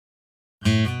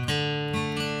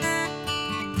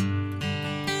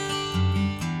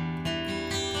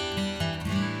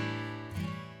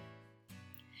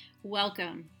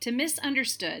Welcome to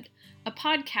Misunderstood, a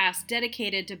podcast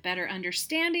dedicated to better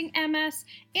understanding MS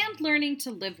and learning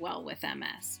to live well with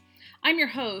MS. I'm your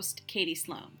host, Katie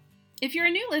Sloan. If you're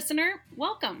a new listener,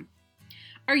 welcome.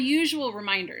 Our usual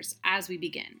reminders as we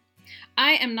begin.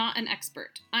 I am not an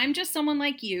expert. I'm just someone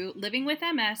like you living with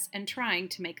MS and trying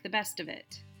to make the best of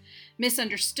it.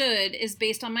 Misunderstood is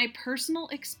based on my personal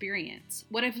experience,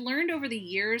 what I've learned over the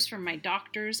years from my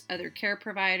doctors, other care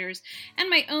providers, and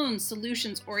my own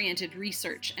solutions-oriented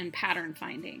research and pattern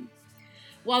finding.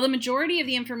 While the majority of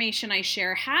the information I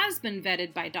share has been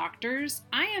vetted by doctors,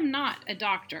 I am not a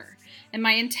doctor, and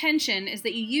my intention is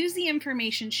that you use the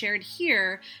information shared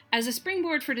here as a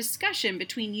springboard for discussion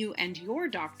between you and your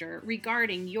doctor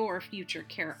regarding your future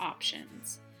care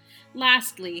options.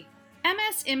 Lastly,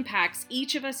 MS impacts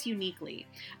each of us uniquely.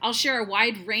 I'll share a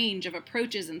wide range of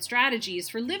approaches and strategies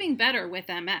for living better with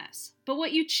MS, but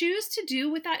what you choose to do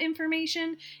with that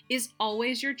information is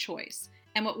always your choice,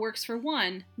 and what works for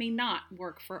one may not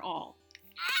work for all.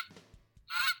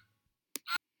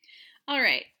 All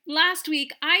right, last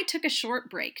week I took a short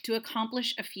break to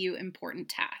accomplish a few important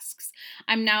tasks.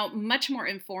 I'm now much more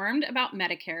informed about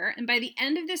Medicare, and by the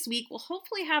end of this week, we'll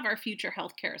hopefully have our future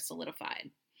healthcare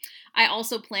solidified. I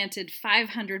also planted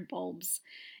 500 bulbs.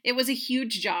 It was a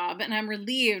huge job, and I'm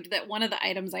relieved that one of the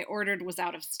items I ordered was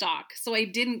out of stock, so I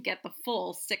didn't get the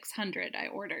full 600 I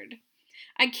ordered.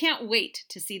 I can't wait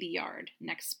to see the yard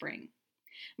next spring.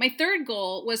 My third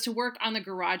goal was to work on the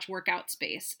garage workout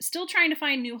space, still trying to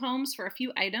find new homes for a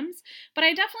few items, but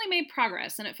I definitely made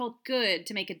progress, and it felt good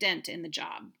to make a dent in the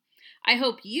job. I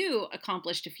hope you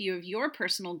accomplished a few of your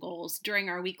personal goals during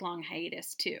our week-long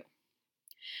hiatus, too.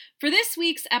 For this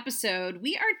week's episode,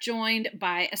 we are joined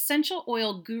by essential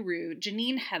oil guru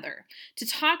Janine Heather to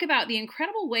talk about the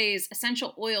incredible ways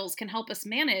essential oils can help us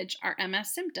manage our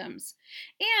MS symptoms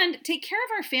and take care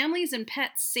of our families and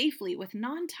pets safely with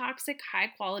non-toxic,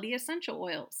 high-quality essential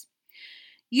oils.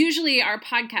 Usually, our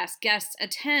podcast guests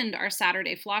attend our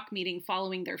Saturday flock meeting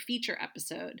following their feature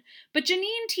episode, but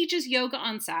Janine teaches yoga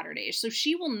on Saturdays, so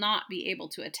she will not be able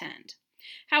to attend.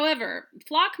 However,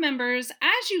 flock members,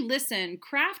 as you listen,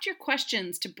 craft your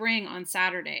questions to bring on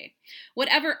Saturday.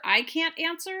 Whatever I can't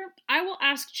answer, I will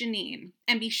ask Janine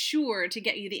and be sure to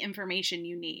get you the information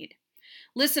you need.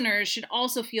 Listeners should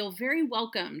also feel very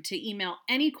welcome to email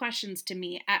any questions to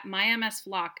me at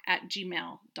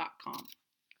mymsflock@gmail.com.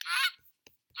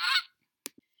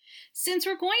 Since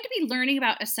we're going to be learning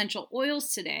about essential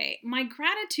oils today, my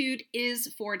gratitude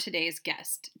is for today's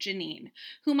guest, Janine,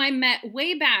 whom I met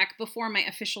way back before my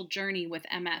official journey with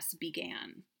MS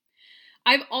began.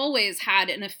 I've always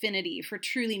had an affinity for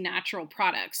truly natural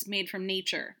products made from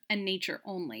nature and nature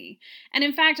only. And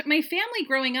in fact, my family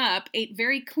growing up ate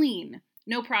very clean.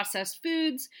 No processed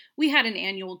foods, we had an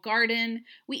annual garden,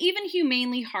 we even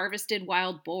humanely harvested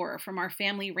wild boar from our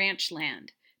family ranch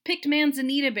land. Picked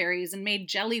manzanita berries and made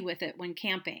jelly with it when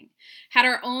camping, had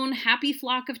our own happy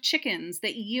flock of chickens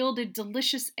that yielded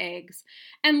delicious eggs,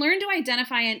 and learned to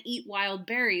identify and eat wild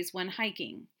berries when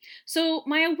hiking. So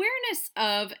my awareness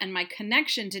of and my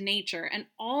connection to nature and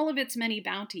all of its many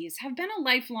bounties have been a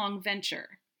lifelong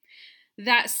venture.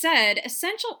 That said,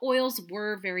 essential oils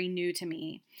were very new to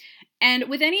me. And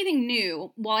with anything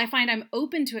new, while I find I'm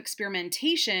open to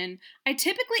experimentation, I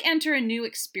typically enter a new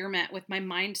experiment with my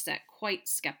mindset quite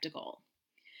skeptical.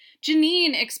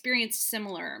 Janine experienced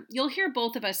similar. You'll hear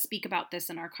both of us speak about this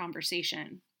in our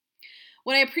conversation.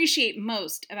 What I appreciate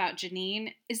most about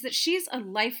Janine is that she's a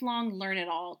lifelong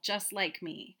learn-it-all just like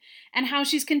me, and how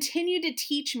she's continued to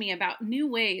teach me about new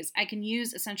ways I can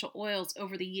use essential oils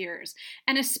over the years,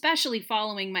 and especially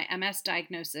following my MS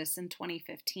diagnosis in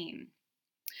 2015.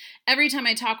 Every time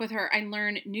I talk with her, I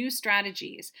learn new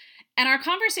strategies, and our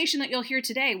conversation that you'll hear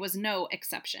today was no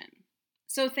exception.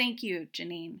 So thank you,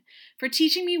 Janine, for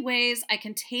teaching me ways I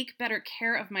can take better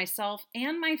care of myself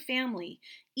and my family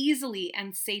easily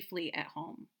and safely at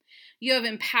home. You have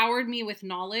empowered me with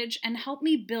knowledge and helped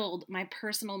me build my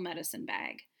personal medicine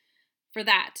bag. For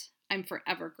that, I'm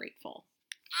forever grateful.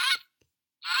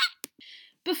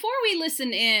 Before we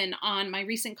listen in on my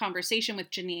recent conversation with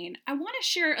Janine, I want to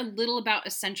share a little about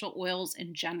essential oils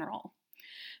in general.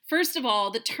 First of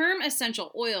all, the term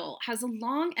essential oil has a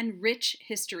long and rich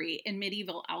history in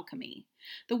medieval alchemy.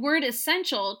 The word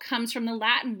essential comes from the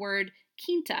Latin word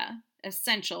quinta,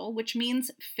 essential, which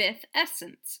means fifth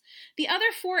essence. The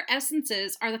other four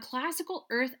essences are the classical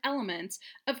earth elements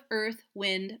of earth,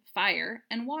 wind, fire,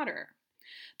 and water.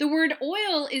 The word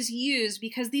oil is used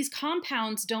because these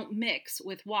compounds don't mix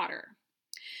with water.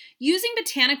 Using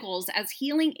botanicals as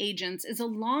healing agents is a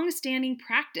long-standing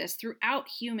practice throughout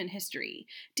human history,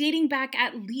 dating back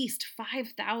at least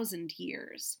 5,000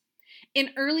 years.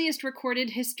 In earliest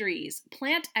recorded histories,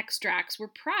 plant extracts were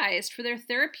prized for their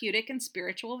therapeutic and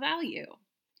spiritual value.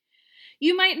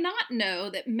 You might not know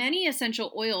that many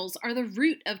essential oils are the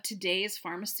root of today's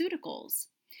pharmaceuticals.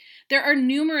 There are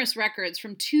numerous records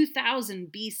from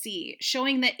 2000 BC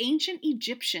showing that ancient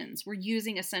Egyptians were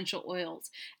using essential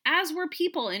oils, as were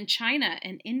people in China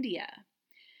and India.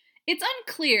 It's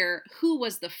unclear who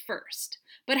was the first,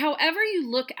 but however you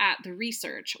look at the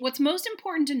research, what's most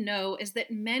important to know is that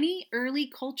many early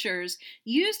cultures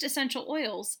used essential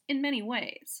oils in many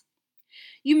ways.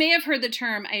 You may have heard the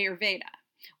term Ayurveda,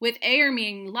 with Ayur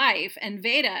meaning life and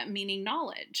Veda meaning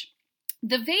knowledge.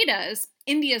 The Vedas,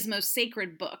 India's most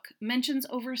sacred book, mentions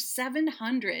over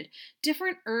 700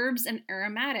 different herbs and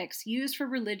aromatics used for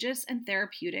religious and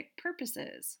therapeutic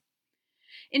purposes.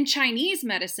 In Chinese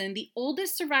medicine, the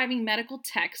oldest surviving medical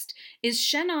text is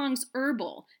Shennong's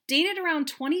Herbal, dated around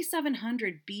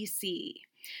 2700 BC,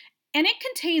 and it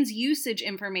contains usage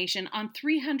information on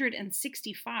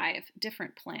 365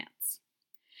 different plants.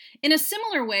 In a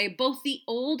similar way, both the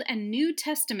Old and New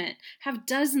Testament have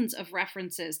dozens of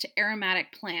references to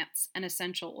aromatic plants and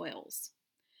essential oils.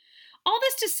 All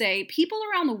this to say, people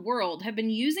around the world have been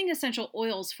using essential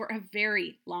oils for a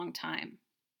very long time.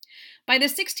 By the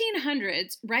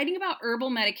 1600s, writing about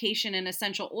herbal medication and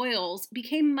essential oils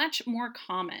became much more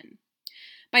common.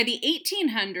 By the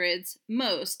 1800s,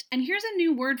 most, and here's a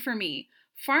new word for me,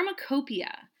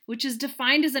 pharmacopoeia, which is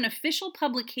defined as an official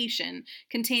publication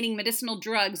containing medicinal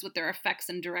drugs with their effects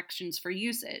and directions for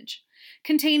usage,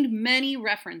 contained many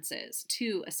references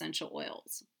to essential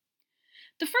oils.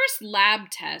 The first lab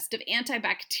test of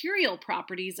antibacterial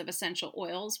properties of essential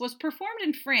oils was performed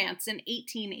in France in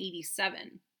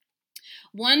 1887.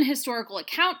 One historical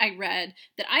account I read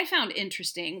that I found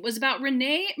interesting was about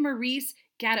René Maurice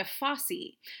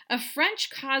Gattefossé, a French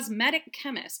cosmetic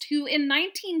chemist who in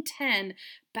 1910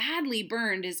 badly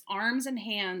burned his arms and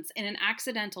hands in an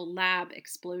accidental lab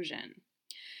explosion.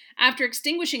 After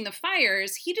extinguishing the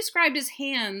fires, he described his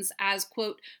hands as,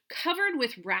 quote, covered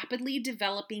with rapidly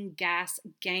developing gas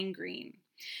gangrene.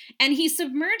 And he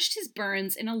submerged his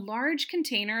burns in a large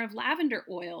container of lavender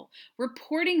oil,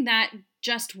 reporting that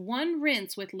just one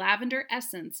rinse with lavender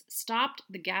essence stopped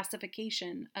the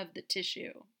gasification of the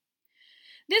tissue.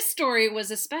 This story was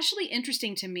especially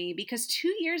interesting to me because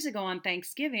 2 years ago on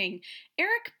Thanksgiving,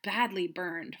 Eric badly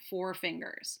burned 4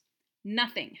 fingers.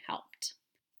 Nothing helped.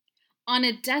 On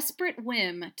a desperate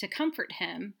whim to comfort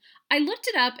him, I looked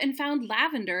it up and found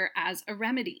lavender as a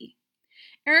remedy.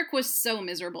 Eric was so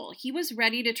miserable, he was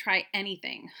ready to try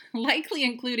anything, likely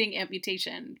including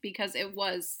amputation, because it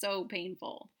was so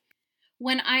painful.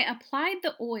 When I applied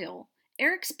the oil,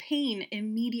 Eric's pain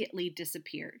immediately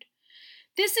disappeared.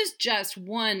 This is just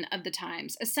one of the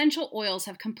times essential oils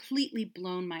have completely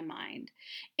blown my mind.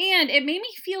 And it made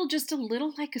me feel just a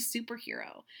little like a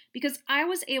superhero, because I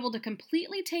was able to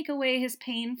completely take away his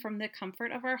pain from the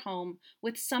comfort of our home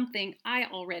with something I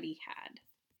already had.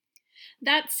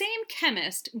 That same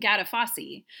chemist,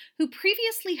 Gattefossé, who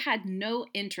previously had no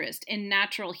interest in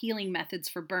natural healing methods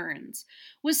for burns,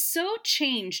 was so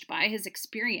changed by his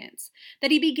experience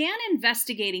that he began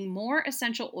investigating more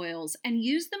essential oils and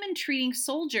used them in treating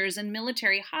soldiers in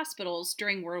military hospitals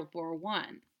during World War I.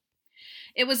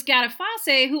 It was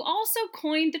Gattefossé who also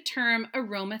coined the term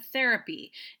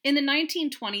aromatherapy in the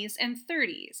 1920s and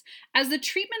 30s as the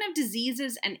treatment of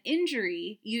diseases and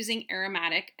injury using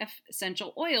aromatic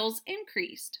essential oils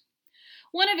increased.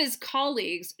 One of his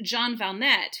colleagues, Jean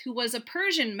Valnet, who was a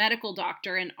Persian medical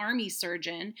doctor and army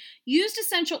surgeon, used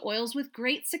essential oils with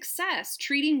great success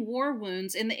treating war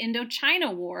wounds in the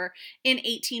Indochina War in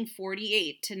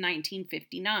 1848 to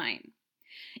 1959.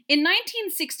 In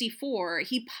 1964,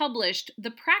 he published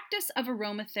The Practice of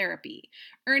Aromatherapy,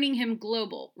 earning him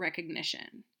global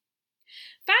recognition.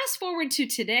 Fast forward to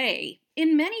today,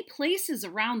 in many places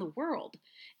around the world,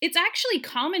 it's actually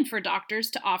common for doctors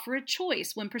to offer a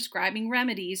choice when prescribing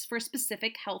remedies for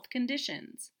specific health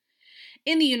conditions.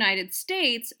 In the United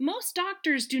States, most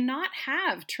doctors do not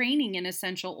have training in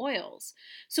essential oils,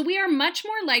 so we are much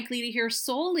more likely to hear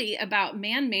solely about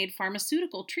man-made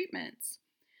pharmaceutical treatments.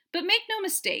 But make no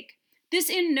mistake, this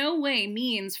in no way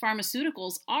means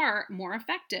pharmaceuticals are more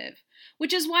effective,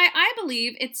 which is why I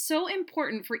believe it's so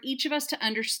important for each of us to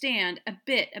understand a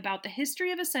bit about the history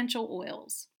of essential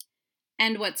oils.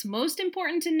 And what's most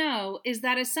important to know is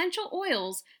that essential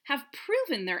oils have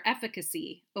proven their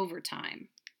efficacy over time.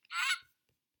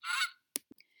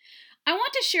 I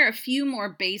want to share a few more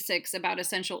basics about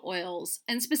essential oils,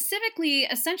 and specifically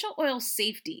essential oil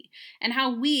safety, and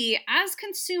how we, as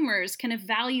consumers, can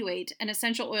evaluate an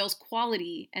essential oil's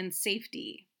quality and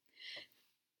safety.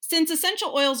 Since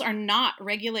essential oils are not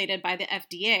regulated by the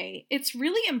FDA, it's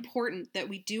really important that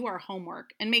we do our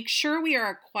homework and make sure we are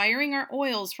acquiring our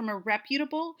oils from a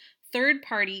reputable, third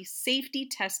party, safety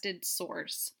tested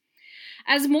source.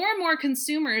 As more and more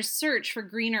consumers search for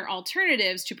greener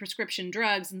alternatives to prescription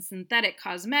drugs and synthetic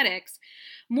cosmetics,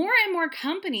 more and more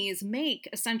companies make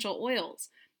essential oils,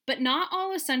 but not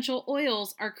all essential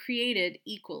oils are created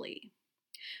equally.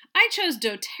 I chose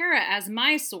doTERRA as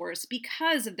my source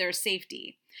because of their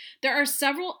safety. There are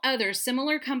several other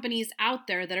similar companies out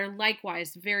there that are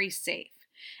likewise very safe.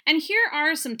 And here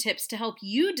are some tips to help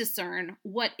you discern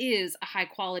what is a high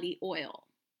quality oil.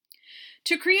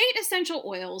 To create essential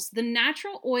oils, the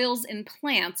natural oils in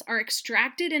plants are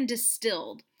extracted and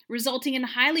distilled, resulting in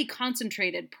highly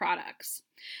concentrated products.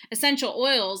 Essential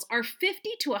oils are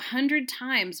 50 to 100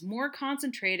 times more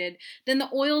concentrated than the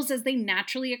oils as they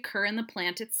naturally occur in the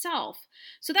plant itself.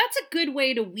 So that's a good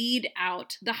way to weed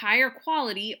out the higher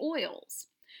quality oils.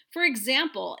 For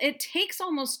example, it takes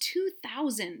almost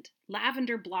 2,000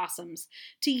 lavender blossoms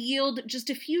to yield just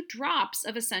a few drops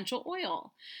of essential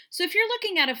oil. So if you're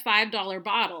looking at a $5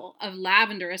 bottle of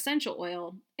lavender essential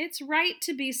oil, it's right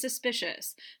to be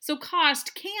suspicious. So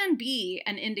cost can be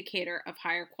an indicator of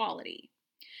higher quality.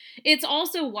 It's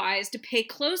also wise to pay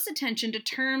close attention to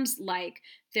terms like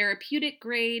therapeutic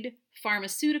grade,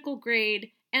 pharmaceutical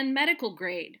grade, and medical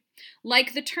grade.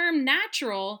 Like the term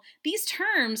natural, these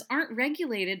terms aren't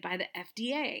regulated by the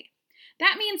FDA.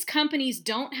 That means companies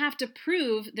don't have to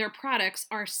prove their products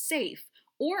are safe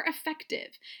or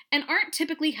effective and aren't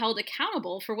typically held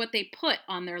accountable for what they put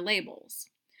on their labels.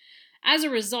 As a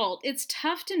result, it's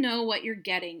tough to know what you're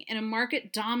getting in a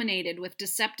market dominated with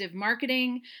deceptive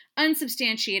marketing,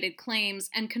 unsubstantiated claims,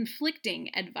 and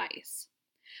conflicting advice.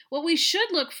 What we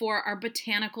should look for are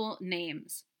botanical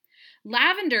names.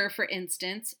 Lavender, for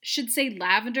instance, should say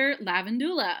lavender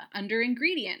lavandula under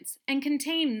ingredients and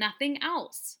contain nothing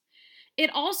else.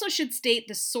 It also should state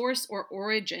the source or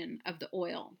origin of the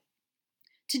oil.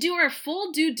 To do our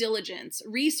full due diligence,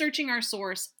 researching our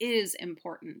source is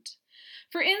important.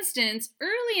 For instance,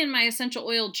 early in my essential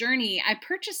oil journey, I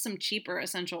purchased some cheaper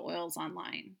essential oils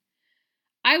online.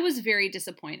 I was very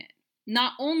disappointed.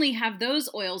 Not only have those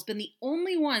oils been the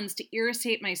only ones to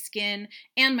irritate my skin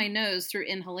and my nose through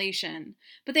inhalation,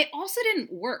 but they also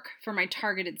didn't work for my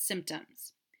targeted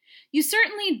symptoms. You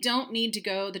certainly don't need to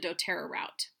go the doTERRA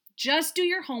route. Just do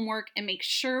your homework and make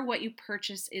sure what you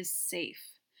purchase is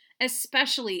safe,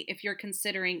 especially if you're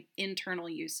considering internal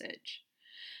usage.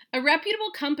 A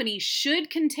reputable company should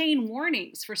contain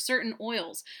warnings for certain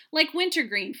oils, like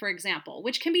wintergreen, for example,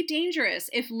 which can be dangerous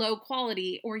if low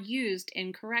quality or used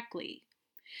incorrectly.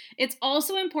 It's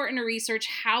also important to research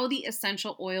how the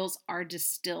essential oils are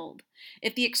distilled.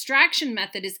 If the extraction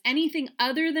method is anything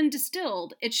other than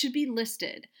distilled, it should be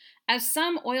listed, as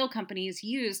some oil companies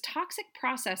use toxic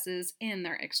processes in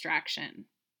their extraction.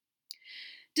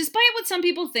 Despite what some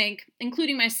people think,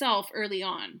 including myself early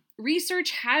on,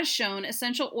 research has shown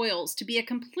essential oils to be a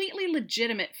completely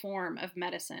legitimate form of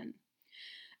medicine.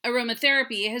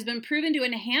 Aromatherapy has been proven to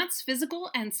enhance physical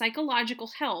and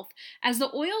psychological health as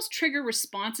the oils trigger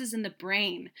responses in the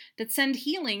brain that send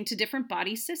healing to different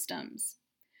body systems.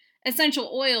 Essential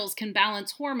oils can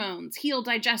balance hormones, heal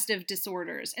digestive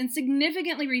disorders, and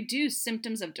significantly reduce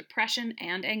symptoms of depression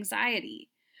and anxiety.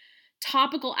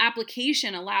 Topical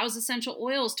application allows essential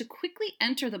oils to quickly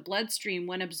enter the bloodstream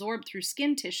when absorbed through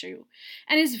skin tissue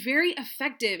and is very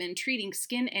effective in treating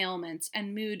skin ailments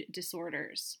and mood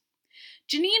disorders.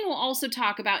 Janine will also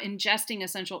talk about ingesting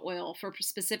essential oil for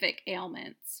specific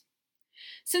ailments.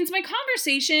 Since my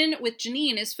conversation with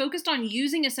Janine is focused on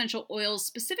using essential oils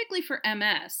specifically for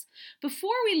MS,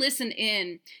 before we listen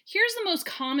in, here's the most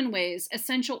common ways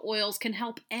essential oils can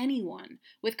help anyone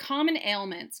with common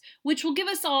ailments, which will give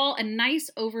us all a nice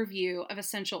overview of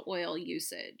essential oil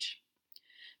usage.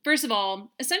 First of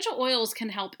all, essential oils can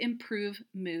help improve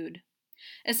mood.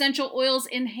 Essential oils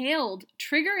inhaled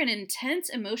trigger an intense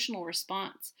emotional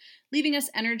response, leaving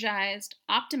us energized,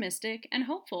 optimistic, and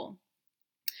hopeful.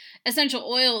 Essential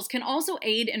oils can also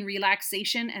aid in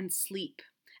relaxation and sleep,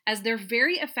 as they're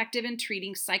very effective in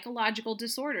treating psychological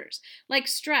disorders like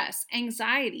stress,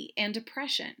 anxiety, and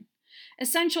depression.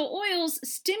 Essential oils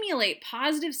stimulate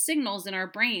positive signals in our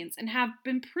brains and have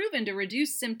been proven to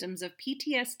reduce symptoms of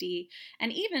PTSD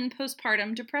and even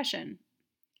postpartum depression.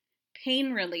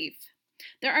 Pain relief.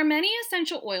 There are many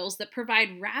essential oils that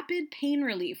provide rapid pain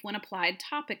relief when applied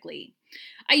topically.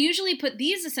 I usually put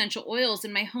these essential oils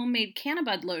in my homemade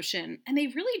Cannabud lotion, and they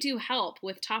really do help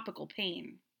with topical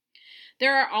pain.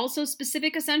 There are also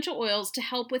specific essential oils to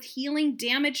help with healing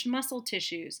damaged muscle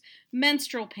tissues,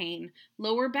 menstrual pain,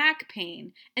 lower back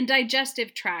pain, and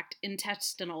digestive tract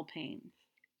intestinal pain.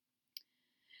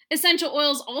 Essential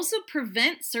oils also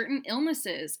prevent certain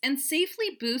illnesses and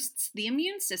safely boosts the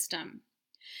immune system.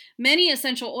 Many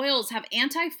essential oils have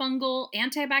antifungal,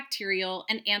 antibacterial,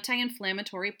 and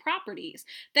anti-inflammatory properties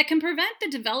that can prevent the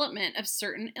development of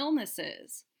certain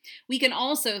illnesses. We can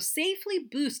also safely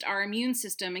boost our immune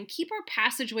system and keep our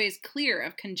passageways clear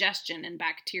of congestion and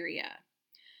bacteria.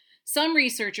 Some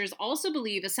researchers also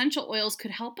believe essential oils could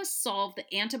help us solve the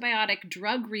antibiotic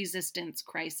drug resistance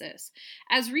crisis.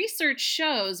 As research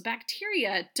shows,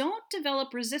 bacteria don't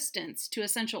develop resistance to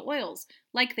essential oils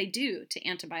like they do to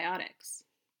antibiotics.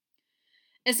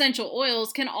 Essential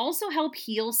oils can also help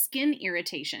heal skin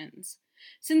irritations.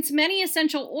 Since many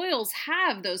essential oils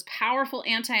have those powerful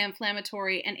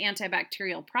anti-inflammatory and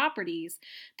antibacterial properties,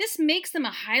 this makes them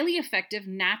a highly effective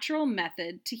natural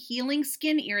method to healing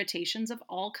skin irritations of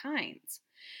all kinds.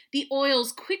 The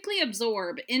oils quickly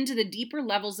absorb into the deeper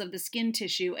levels of the skin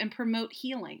tissue and promote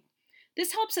healing.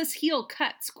 This helps us heal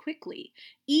cuts quickly,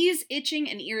 ease itching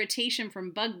and irritation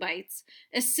from bug bites,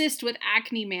 assist with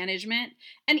acne management,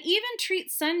 and even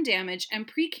treat sun damage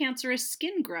and precancerous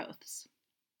skin growths.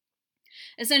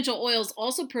 Essential oils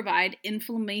also provide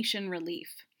inflammation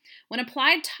relief. When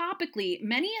applied topically,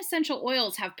 many essential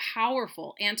oils have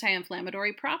powerful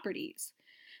anti-inflammatory properties.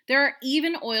 There are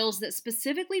even oils that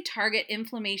specifically target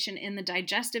inflammation in the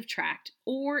digestive tract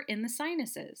or in the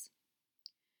sinuses.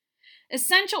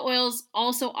 Essential oils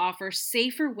also offer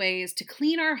safer ways to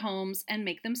clean our homes and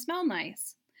make them smell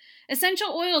nice.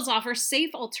 Essential oils offer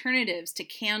safe alternatives to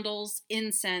candles,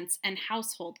 incense, and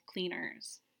household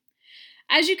cleaners.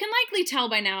 As you can likely tell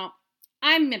by now,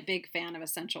 I'm a big fan of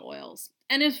essential oils.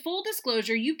 And in full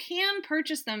disclosure, you can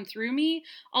purchase them through me,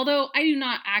 although I do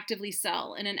not actively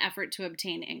sell in an effort to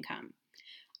obtain income.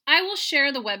 I will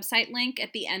share the website link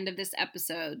at the end of this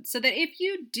episode so that if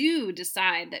you do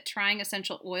decide that trying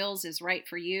essential oils is right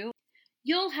for you,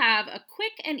 you'll have a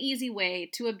quick and easy way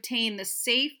to obtain the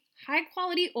safe,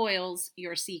 high-quality oils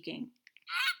you're seeking.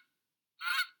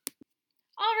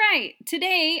 All right,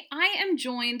 today I am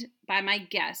joined by my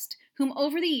guest, whom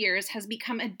over the years has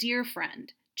become a dear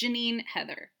friend, Janine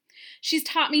Heather. She's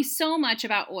taught me so much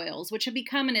about oils, which have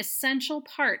become an essential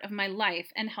part of my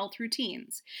life and health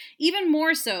routines, even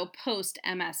more so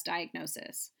post-MS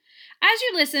diagnosis. As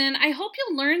you listen, I hope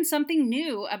you'll learn something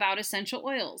new about essential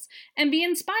oils and be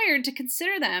inspired to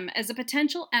consider them as a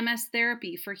potential MS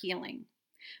therapy for healing.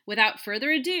 Without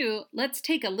further ado, let's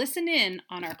take a listen in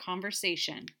on our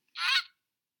conversation.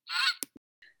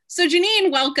 So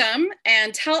Janine, welcome,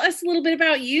 and tell us a little bit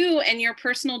about you and your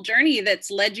personal journey that's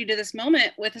led you to this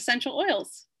moment with essential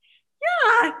oils.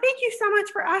 Yeah, thank you so much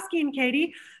for asking,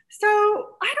 Katie. So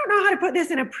I don't know how to put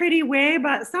this in a pretty way,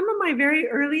 but some of my very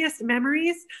earliest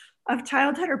memories of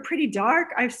childhood are pretty dark.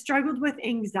 I've struggled with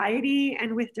anxiety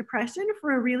and with depression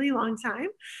for a really long time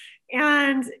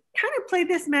and kind of played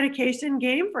this medication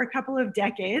game for a couple of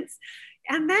decades.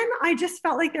 And then I just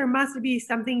felt like there must be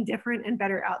something different and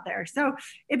better out there. So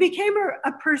it became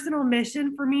a personal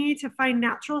mission for me to find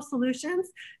natural solutions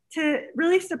to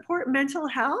really support mental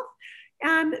health.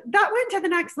 And that went to the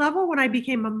next level when I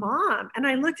became a mom and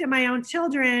I looked at my own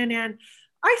children and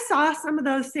I saw some of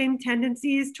those same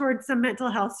tendencies towards some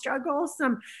mental health struggles,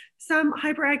 some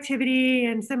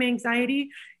hyperactivity and some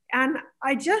anxiety. And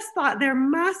I just thought there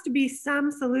must be some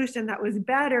solution that was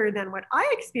better than what I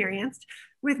experienced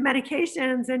with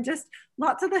medications and just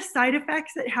lots of the side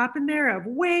effects that happen there of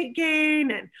weight gain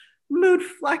and mood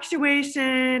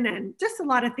fluctuation and just a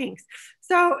lot of things.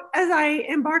 So as I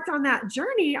embarked on that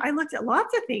journey, I looked at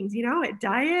lots of things, at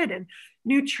diet and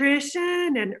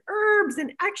nutrition and herbs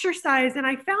and exercise. And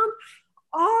I found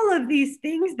all of these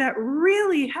things that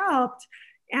really helped.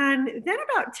 And then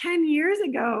about 10 years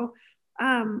ago,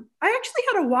 I actually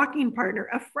had a walking partner,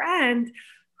 a friend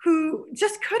who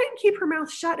just couldn't keep her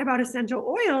mouth shut about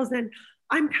essential oils. And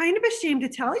I'm kind of ashamed to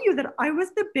tell you that I was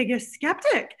the biggest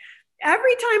skeptic.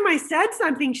 Every time I said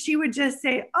something, she would just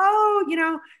say,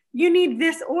 oh, you need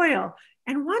this oil.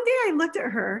 And one day I looked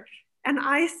at her and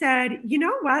I said, you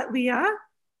know what, Leah?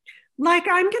 Like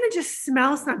I'm going to just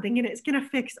smell something and it's going to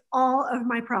fix all of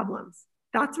my problems.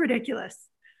 That's ridiculous.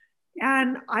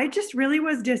 And I just really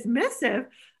was dismissive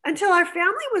until our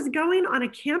family was going on a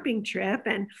camping trip.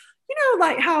 And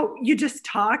like how you just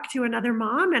talk to another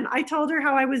mom. And I told her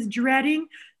how I was dreading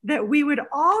that we would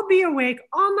all be awake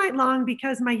all night long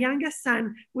because my youngest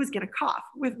son was going to cough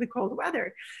with the cold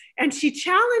weather. And she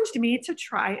challenged me to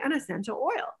try an essential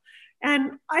oil.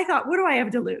 And I thought, what do I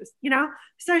have to lose?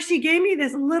 So she gave me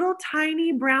this little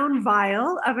tiny brown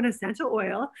vial of an essential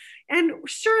oil. And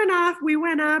sure enough, we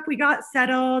went up, we got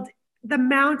settled. The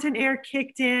mountain air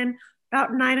kicked in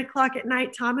about 9 o'clock at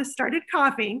night. Thomas started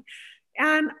coughing.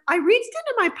 And I reached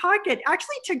into my pocket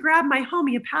actually to grab my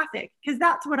homeopathic because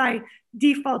that's what I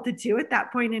defaulted to at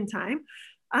that point in time.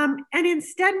 And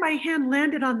instead, my hand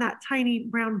landed on that tiny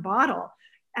brown bottle.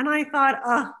 And I thought,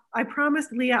 oh, I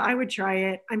promised Leah I would try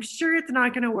it. I'm sure it's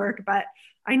not going to work, but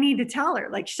I need to tell her,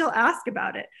 like she'll ask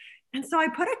about it. And so I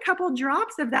put a couple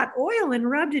drops of that oil and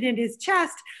rubbed it into his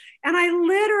chest. And I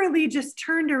literally just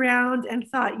turned around and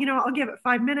thought, I'll give it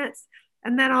 5 minutes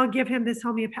and then I'll give him this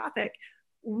homeopathic.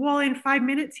 Well, in 5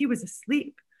 minutes, he was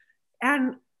asleep.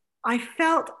 And I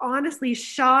felt honestly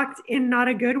shocked in not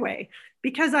a good way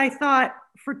because I thought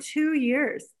for 2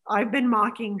 years, I've been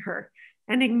mocking her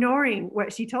and ignoring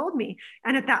what she told me.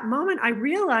 And at that moment, I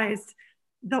realized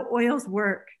the oils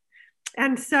work.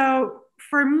 And so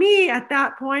for me at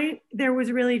that point, there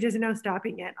was really just no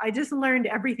stopping it. I just learned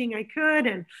everything I could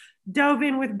and dove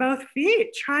in with both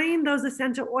feet, trying those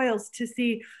essential oils to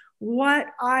see what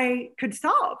I could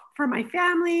solve for my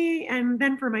family and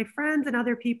then for my friends and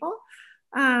other people.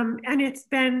 And it's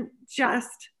been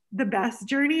just the best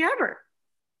journey ever.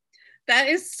 That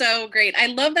is so great. I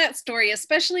love that story,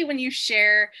 especially when you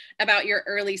share about your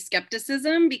early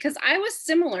skepticism, because I was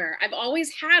similar. I've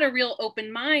always had a real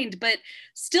open mind, but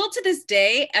still to this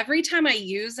day, every time I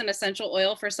use an essential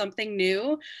oil for something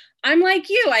new, I'm like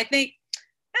you. I think,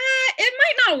 it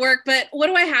might not work, but what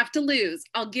do I have to lose?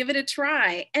 I'll give it a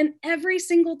try. And every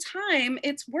single time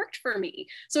it's worked for me.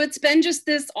 So it's been just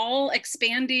this all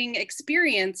expanding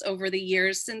experience over the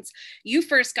years since you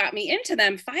first got me into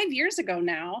them 5 years ago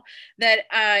now that,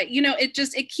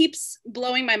 it keeps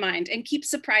blowing my mind and keeps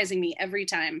surprising me every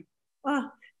time. Do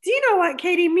you know what,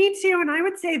 Katie? Me too. And I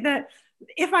would say that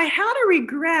if I had a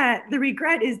regret, the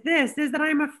regret is that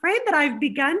I'm afraid that I've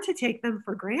begun to take them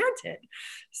for granted.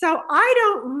 So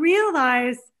I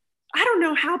don't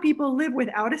know how people live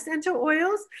without essential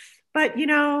oils, but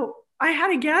I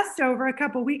had a guest over a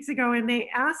couple of weeks ago and they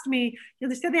asked me,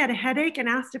 they said they had a headache and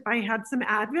asked if I had some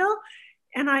Advil.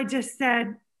 And I just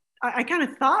said, I kind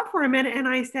of thought for a minute and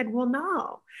I said, well,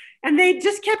 no. And they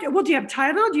just kept, well, do you have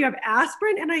Tylenol? Do you have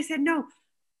aspirin? And I said, no,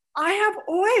 I have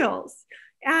oils.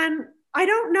 And I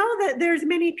don't know that there's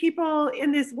many people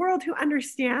in this world who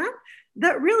understand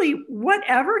that really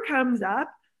whatever comes up,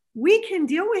 we can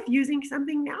deal with using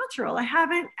something natural. I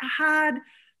haven't had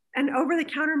an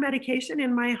over-the-counter medication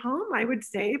in my home, I would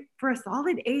say, for a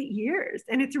solid 8 years.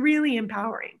 And it's really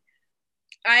empowering.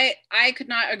 I could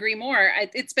not agree more.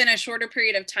 It's been a shorter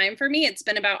period of time for me. It's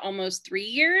been about almost 3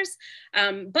 years.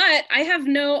 But I have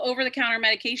no over-the-counter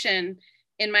medication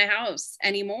in my house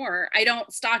anymore. I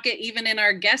don't stock it even in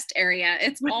our guest area.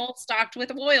 It's all stocked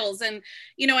with oils. And,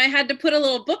 I had to put a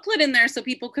little booklet in there so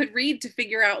people could read to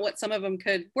figure out what some of them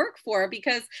could work for,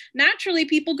 because naturally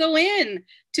people go in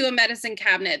to a medicine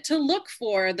cabinet to look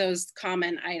for those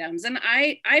common items. And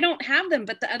I don't have them.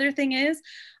 But the other thing is,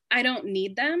 I don't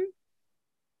need them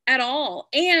at all.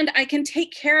 And I can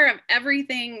take care of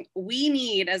everything we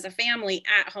need as a family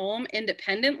at home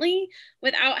independently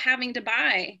without having to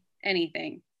buy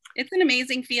anything. It's an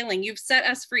amazing feeling. You've set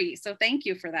us free. So thank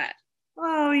you for that.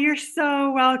 Oh, you're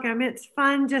so welcome. It's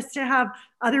fun just to have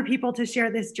other people to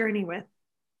share this journey with.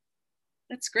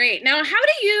 That's great. Now, how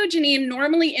do you, Janine,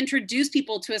 normally introduce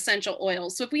people to essential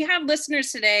oils? So if we have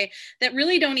listeners today that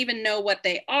really don't even know what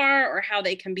they are or how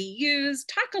they can be used,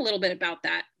 talk a little bit about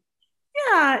that.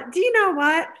 Yeah. Do you know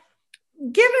what?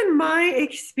 Given my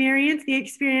experience, the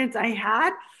experience I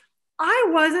had, I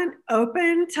wasn't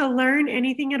open to learn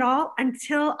anything at all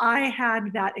until I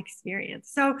had that experience.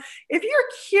 So if you're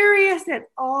curious at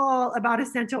all about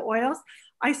essential oils,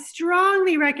 I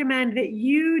strongly recommend that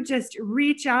you just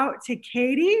reach out to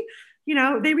Katie.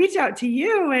 They reach out to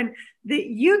you and that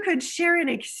you could share an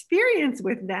experience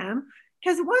with them.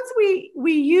 Because once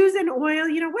we use an oil,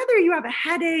 whether you have a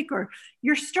headache or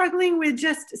you're struggling with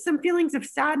just some feelings of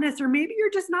sadness, or maybe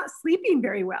you're just not sleeping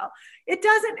very well, it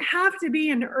doesn't have to be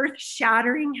an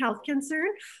earth-shattering health concern,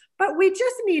 but we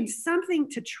just need something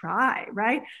to try,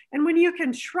 right? And when you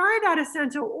can try that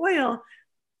essential oil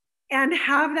and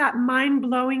have that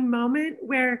mind-blowing moment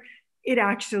where it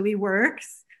actually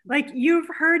works, like you've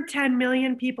heard 10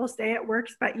 million people say it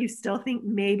works, but you still think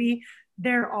maybe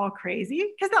they're all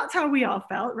crazy, because that's how we all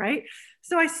felt, right?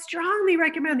 So I strongly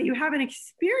recommend that you have an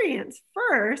experience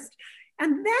first.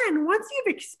 And then once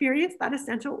you've experienced that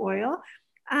essential oil,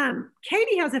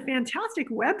 Katie has a fantastic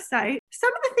website.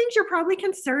 Some of the things you're probably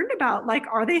concerned about, like,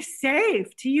 are they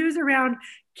safe to use around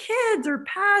kids or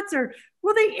pets, or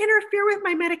will they interfere with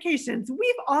my medications?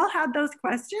 We've all had those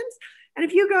questions. And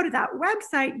if you go to that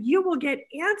website, you will get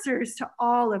answers to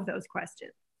all of those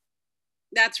questions.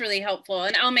 That's really helpful.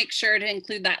 And I'll make sure to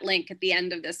include that link at the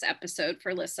end of this episode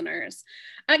for listeners.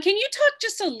 Can you talk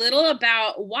just a little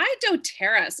about why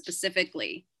doTERRA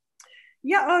specifically?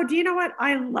 Yeah. Oh, do you know what?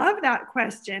 I love that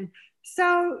question.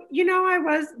 So, I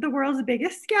was the world's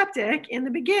biggest skeptic in the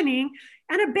beginning.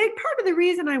 And a big part of the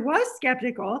reason I was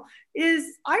skeptical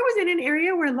is I was in an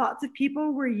area where lots of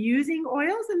people were using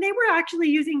oils and they were actually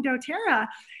using doTERRA.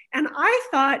 And I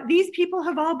thought these people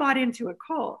have all bought into a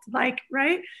cult,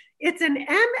 right? It's an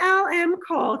MLM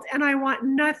cult and I want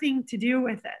nothing to do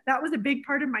with it. That was a big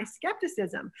part of my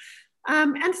skepticism.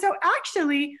 And so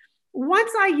actually,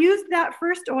 once I used that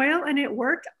first oil and it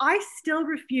worked, I still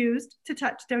refused to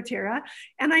touch doTERRA.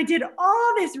 And I did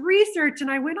all this research and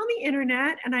I went on the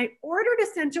internet and I ordered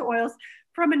essential oils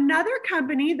from another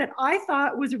company that I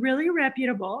thought was really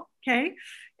reputable. Okay.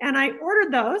 And I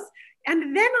ordered those.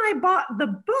 And then I bought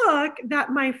the book that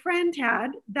my friend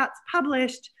had that's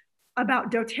published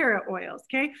about doTERRA oils.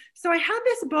 Okay. So I had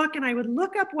this book and I would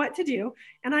look up what to do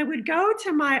and I would go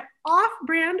to my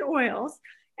off-brand oils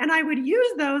and I would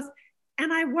use those.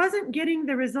 And I wasn't getting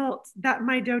the results that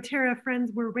my doTERRA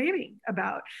friends were raving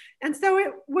about. And so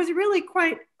it was really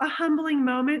quite a humbling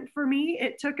moment for me.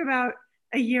 It took about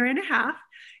a year and a half.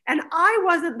 And I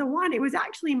wasn't the one. It was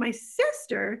actually my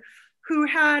sister who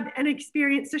had an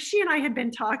experience. So she and I had been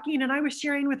talking and I was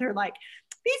sharing with her, like,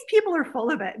 these people are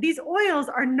full of it. These oils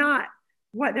are not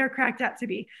what they're cracked up to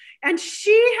be. And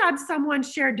she had someone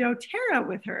share doTERRA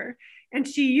with her. And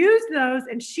she used those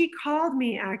and she called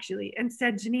me actually and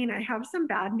said, Janine, I have some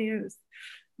bad news.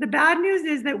 The bad news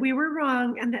is that we were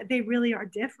wrong and that they really are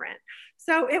different.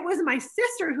 So it was my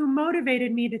sister who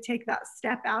motivated me to take that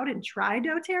step out and try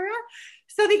doTERRA.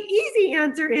 So the easy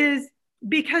answer is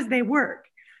because they work.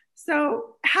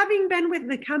 So having been with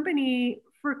the company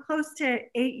for close to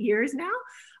 8 years now,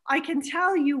 I can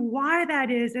tell you why that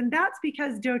is. And that's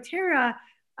because doTERRA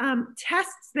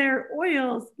tests their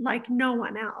oils like no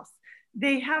one else.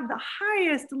 They have the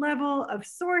highest level of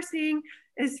sourcing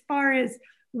as far as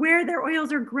where their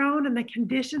oils are grown and the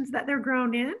conditions that they're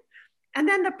grown in. And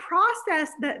then the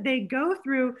process that they go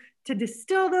through to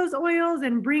distill those oils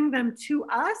and bring them to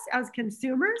us as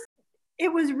consumers,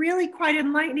 it was really quite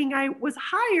enlightening. I was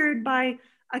hired by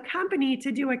a company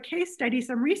to do a case study,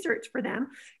 some research for them,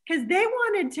 because they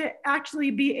wanted to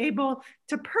actually be able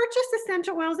to purchase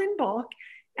essential oils in bulk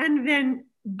and then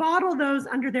bottle those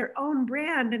under their own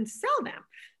brand and sell them.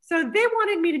 So they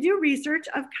wanted me to do research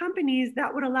of companies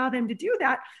that would allow them to do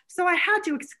that. So I had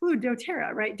to exclude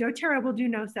doTERRA, right? doTERRA will do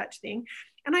no such thing.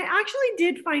 And I actually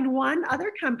did find one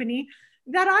other company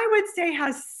that I would say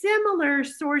has similar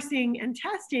sourcing and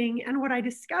testing. And what I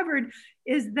discovered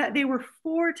is that they were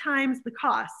 4 times the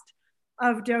cost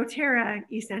of doTERRA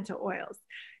essential oils.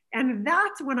 And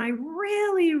that's when I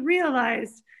really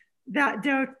realized that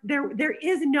there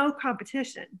is no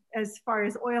competition as far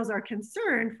as oils are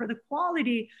concerned for the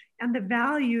quality and the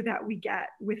value that we get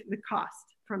with the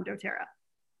cost from doTERRA.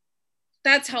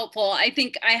 That's helpful. I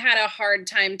think I had a hard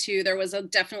time too. There was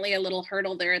definitely a little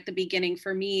hurdle there at the beginning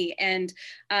for me. And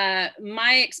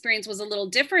my experience was a little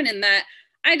different in that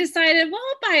I decided, well,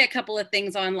 I'll buy a couple of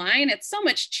things online. It's so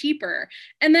much cheaper.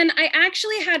 And then I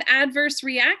actually had adverse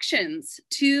reactions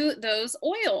to those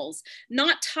oils,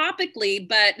 not topically,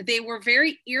 but they were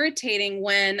very irritating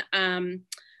when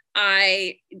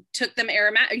I took them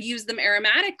used them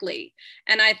aromatically.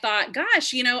 And I thought,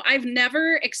 gosh, I've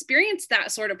never experienced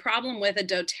that sort of problem with a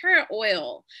doTERRA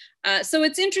oil. So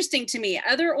it's interesting to me.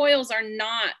 Other oils are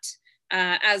not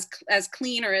as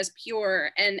clean or as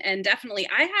pure. And definitely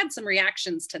I had some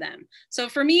reactions to them. So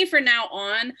for me, from now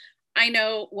on, I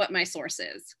know what my source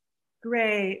is.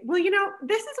 Great. Well,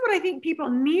 this is what I think people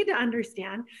need to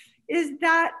understand is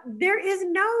that there is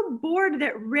no board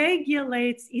that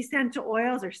regulates essential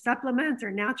oils or supplements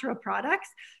or natural products.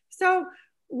 So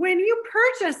when you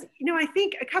purchase, I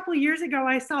think a couple of years ago,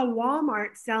 I saw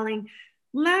Walmart selling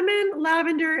lemon,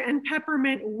 lavender, and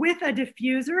peppermint with a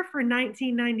diffuser for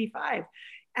 $19.95.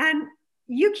 And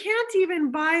you can't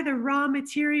even buy the raw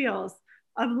materials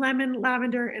of lemon,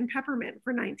 lavender, and peppermint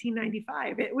for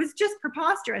 $19.95. It was just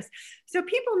preposterous. So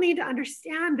people need to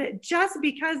understand that just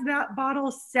because that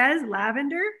bottle says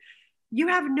lavender, you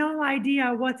have no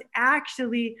idea what's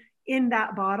actually in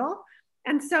that bottle.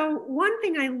 And so one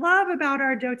thing I love about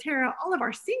our doTERRA, all of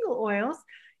our single oils,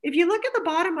 if you look at the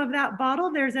bottom of that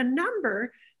bottle, there's a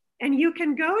number, and you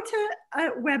can go to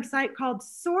a website called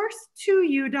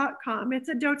source2u.com. It's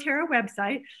a doTERRA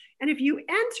website. And if you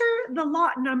enter the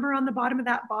lot number on the bottom of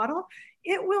that bottle,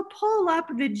 it will pull up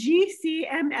the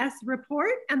GCMS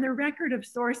report and the record of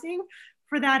sourcing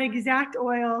for that exact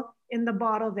oil in the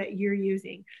bottle that you're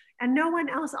using. And no one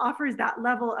else offers that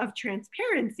level of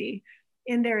transparency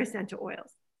in their essential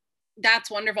oils.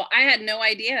 That's wonderful. I had no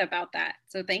idea about that.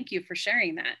 So thank you for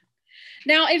sharing that.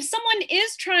 Now, if someone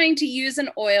is trying to use an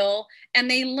oil and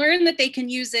they learn that they can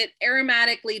use it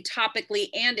aromatically, topically,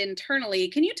 and internally,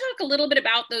 can you talk a little bit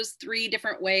about those 3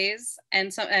 different ways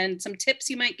and some tips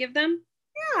you might give them?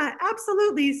 Yeah,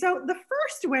 absolutely. So the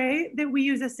first way that we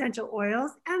use essential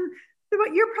oils, and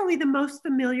what you're probably the most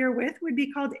familiar with, would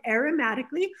be called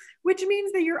aromatically, which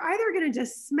means that you're either going to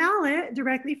just smell it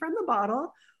directly from the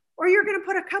bottle, or you're going to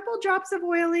put a couple drops of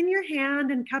oil in your hand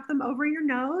and cup them over your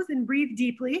nose and breathe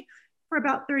deeply for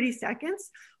about 30 seconds.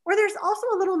 Or there's also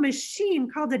a little machine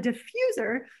called a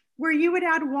diffuser where you would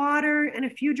add water and a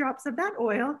few drops of that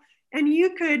oil, and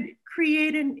you could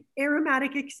create an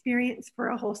aromatic experience for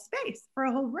a whole space, for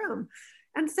a whole room.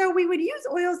 And so we would use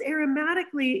oils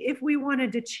aromatically if we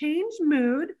wanted to change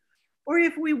mood or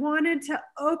if we wanted to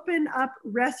open up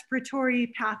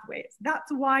respiratory pathways. That's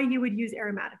why you would use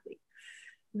aromatically.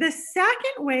 The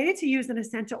second way to use an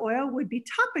essential oil would be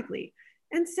topically.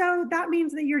 And so that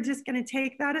means that you're just going to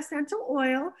take that essential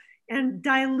oil and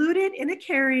dilute it in a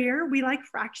carrier. We like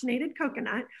fractionated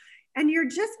coconut. And you're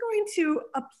just going to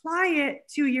apply it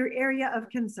to your area of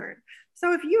concern.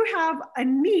 So if you have a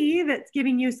knee that's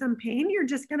giving you some pain, you're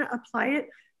just going to apply it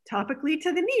topically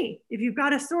to the knee. If you've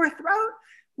got a sore throat,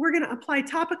 we're going to apply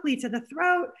topically to the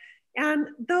throat. And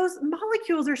those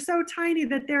molecules are so tiny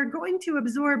that they're going to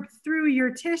absorb through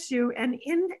your tissue and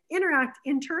interact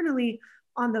internally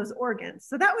on those organs.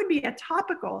 So that would be a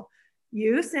topical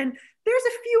use. And there's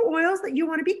a few oils that you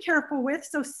want to be careful with.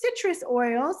 So citrus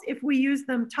oils, if we use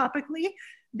them topically,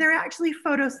 they're actually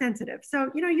photosensitive. So,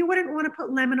 you wouldn't want to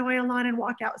put lemon oil on and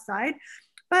walk outside.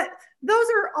 But those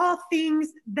are all things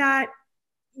that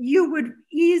you would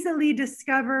easily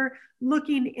discover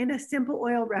looking in a simple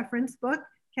oil reference book.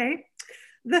 Okay.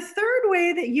 The third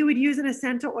way that you would use an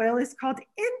essential oil is called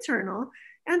internal.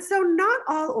 And so not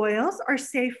all oils are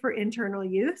safe for internal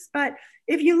use, but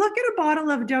if you look at a bottle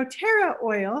of doTERRA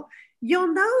oil,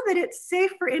 you'll know that it's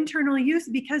safe for internal use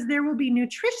because there will be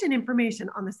nutrition information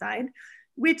on the side,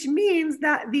 which means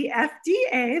that the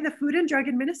FDA, the Food and Drug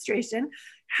Administration,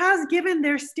 has given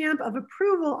their stamp of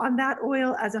approval on that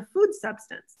oil as a food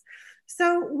substance.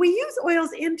 So we use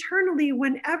oils internally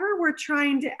whenever we're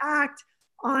trying to act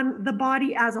on the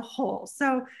body as a whole.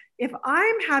 So if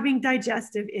I'm having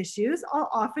digestive issues, I'll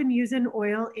often use an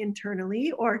oil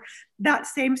internally, or that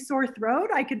same sore throat,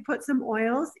 I could put some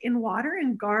oils in water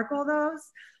and gargle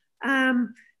those.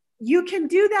 You can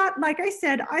do that, like I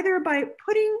said, either by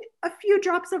putting a few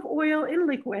drops of oil in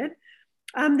liquid.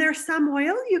 There's some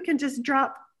oil, you can just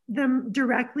drop them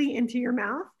directly into your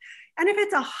mouth. And if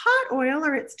it's a hot oil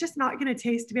or it's just not going to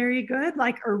taste very good,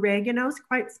 like oregano is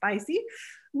quite spicy,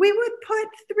 we would put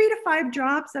 3 to 5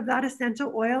 drops of that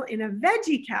essential oil in a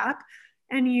veggie cap,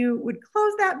 and you would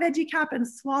close that veggie cap and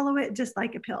swallow it just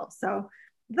like a pill. So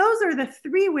those are the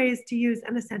 3 ways to use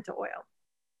an essential oil.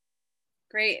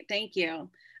 Great, thank you.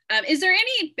 Is there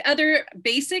any other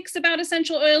basics about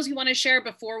essential oils you want to share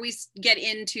before we get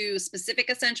into specific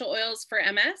essential oils for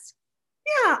MS?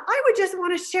 Yeah, I would just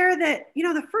want to share that,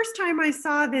 the first time I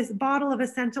saw this bottle of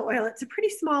essential oil, it's a pretty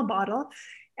small bottle,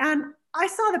 and I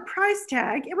saw the price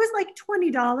tag. It was like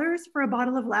 $20 for a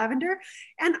bottle of lavender.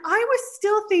 And I was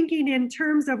still thinking in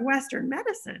terms of Western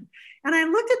medicine. And I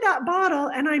looked at that bottle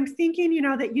and I'm thinking,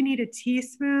 that you need a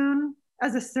teaspoon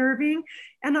as a serving.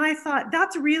 And I thought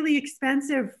that's really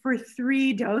expensive for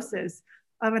 3 doses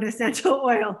of an essential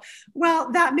oil.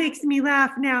 Well, that makes me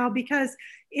laugh now because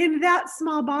in that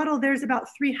small bottle, there's about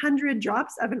 300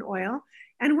 drops of an oil.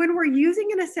 And when we're using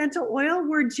an essential oil,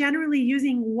 we're generally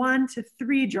using 1 to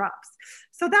 3 drops.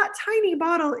 So that tiny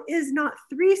bottle is not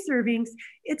 3 servings,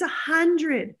 it's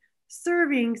 100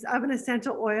 servings of an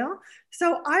essential oil.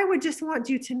 So I would just want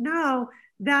you to know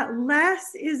that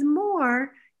less is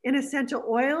more in essential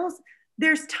oils.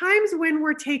 There's times when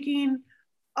we're taking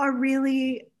a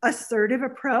really assertive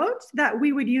approach that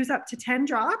we would use up to 10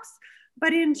 drops.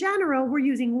 But in general, we're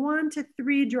using 1 to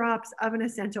 3 drops of an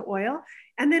essential oil,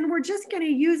 and then we're just going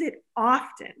to use it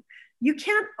often. You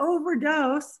can't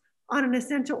overdose on an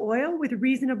essential oil with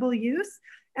reasonable use.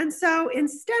 And so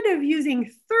instead of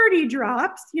using 30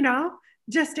 drops,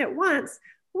 just at once,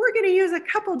 we're going to use a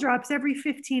couple drops every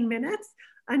 15 minutes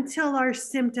until our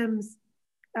symptoms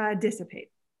dissipate.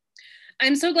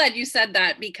 I'm so glad you said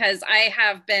that because I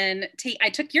have been, I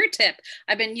took your tip.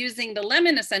 I've been using the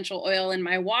lemon essential oil in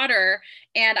my water,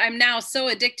 and I'm now so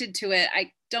addicted to it.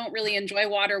 I don't really enjoy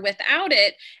water without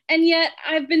it. And yet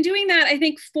I've been doing that, I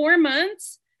think, 4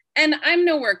 months, and I'm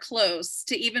nowhere close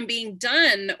to even being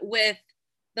done with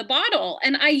the bottle.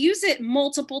 And I use it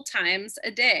multiple times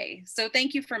a day. So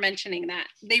thank you for mentioning that.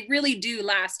 They really do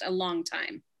last a long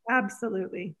time.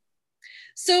 Absolutely.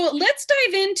 So let's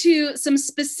dive into some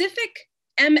specific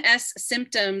MS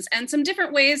symptoms and some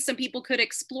different ways some people could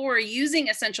explore using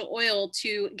essential oil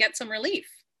to get some relief.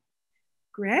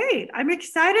 Great. I'm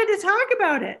excited to talk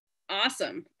about it.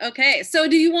 Awesome. Okay. So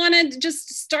do you want to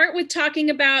just start with talking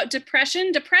about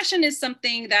depression? Depression is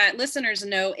something that listeners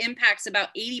know impacts about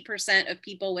 80% of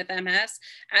people with MS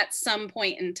at some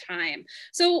point in time.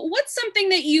 So what's something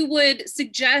that you would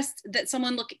suggest that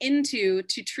someone look into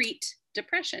to treat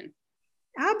depression?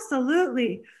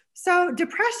 Absolutely. So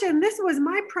depression, this was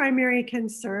my primary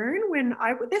concern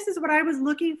this is what I was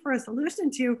looking for a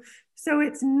solution to. So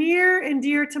it's near and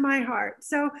dear to my heart.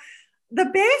 So the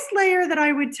base layer that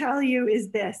I would tell you is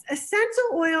this: essential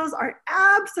oils are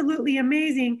absolutely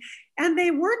amazing, and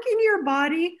they work in your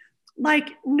body like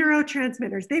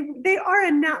neurotransmitters. They are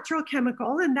a natural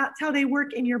chemical, and that's how they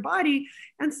work in your body.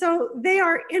 And so they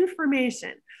are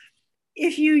information.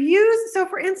 So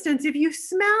for instance, if you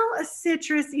smell a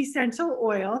citrus essential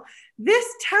oil, this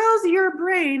tells your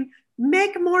brain,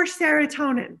 make more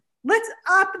serotonin. Let's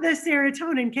up the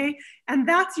serotonin, okay? And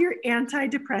that's your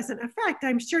antidepressant effect.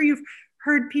 I'm sure you've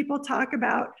heard people talk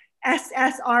about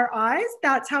SSRIs.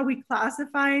 That's how we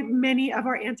classify many of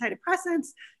our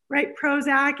antidepressants, right?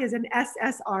 Prozac is an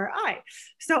SSRI.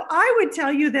 So I would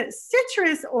tell you that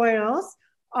citrus oils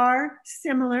are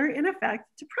similar in effect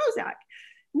to Prozac.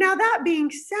 Now, that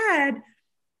being said,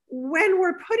 when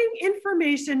we're putting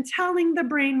information telling the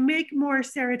brain, make more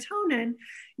serotonin,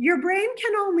 your brain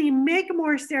can only make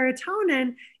more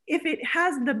serotonin if it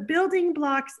has the building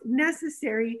blocks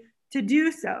necessary to do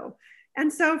so.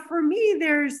 And so for me,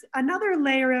 there's another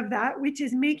layer of that, which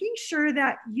is making sure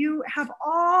that you have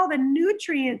all the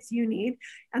nutrients you need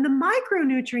and the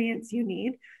micronutrients you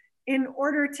need in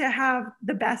order to have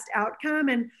the best outcome.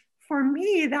 And for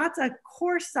me, that's a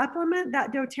core supplement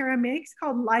that doTERRA makes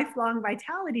called Lifelong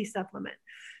Vitality Supplement.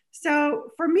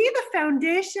 So for me, the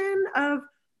foundation of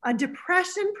a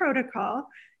depression protocol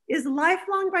is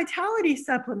Lifelong Vitality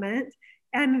Supplement,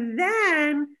 and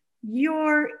then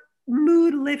your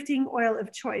mood lifting oil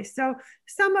of choice. So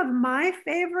some of my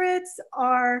favorites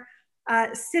are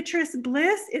Citrus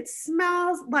Bliss. It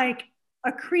smells like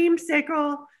a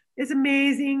creamsicle, is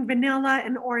amazing, vanilla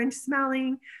and orange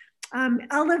smelling.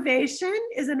 Elevation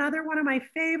is another one of my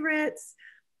favorites.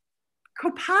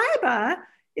 Copaiba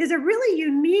is a really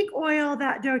unique oil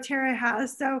that doTERRA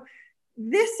has. So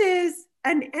this is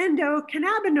an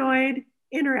endocannabinoid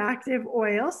interactive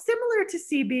oil, similar to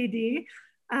CBD,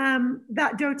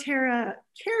 that doTERRA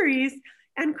carries.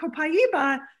 And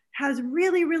Copaiba has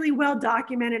really, really well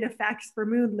documented effects for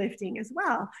mood lifting as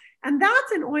well. And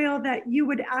that's an oil that you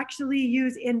would actually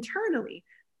use internally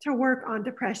to work on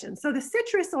depression. So the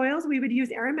citrus oils we would use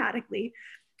aromatically,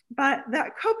 but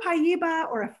that copaiba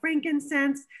or a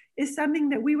frankincense is something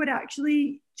that we would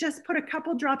actually just put a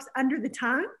couple drops under the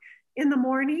tongue in the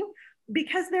morning,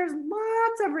 because there's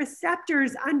lots of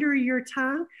receptors under your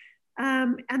tongue.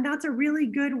 And that's a really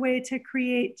good way to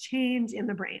create change in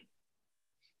the brain.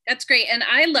 That's great. And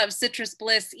I love Citrus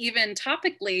Bliss even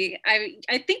topically.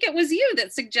 I think it was you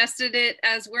that suggested it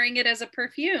as wearing it as a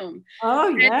perfume. Oh,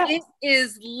 yeah. It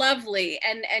is lovely.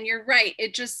 And you're right.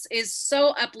 It just is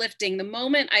so uplifting the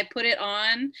moment I put it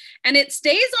on, and it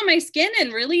stays on my skin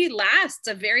and really lasts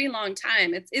a very long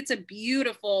time. It's a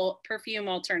beautiful perfume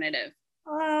alternative.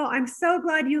 Oh, I'm so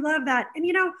glad you love that. And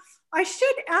I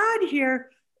should add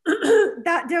here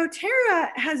that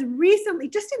doTERRA has recently,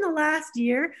 just in the last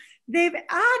year, they've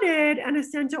added an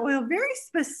essential oil very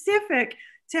specific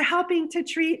to helping to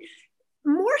treat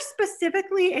more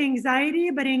specifically anxiety,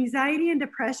 but anxiety and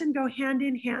depression go hand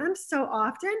in hand so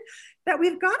often that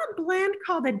we've got a blend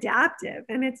called Adaptive,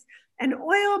 and it's an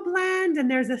oil blend, and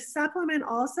there's a supplement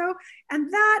also.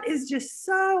 And that is just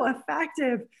so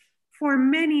effective for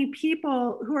many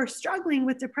people who are struggling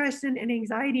with depression and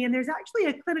anxiety. And there's actually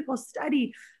a clinical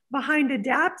study behind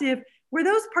Adaptive where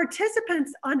those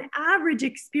participants on average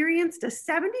experienced a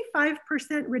 75%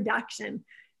 reduction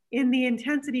in the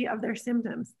intensity of their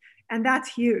symptoms. And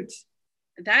that's huge.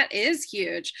 That is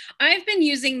huge. I've been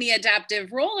using the adaptive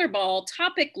rollerball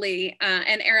topically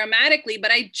and aromatically,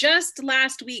 but I just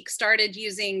last week started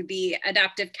using the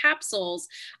adaptive capsules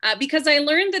because I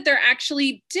learned that they're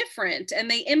actually different and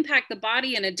they impact the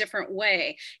body in a different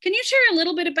way. Can you share a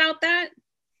little bit about that?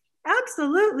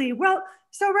 Absolutely. Well,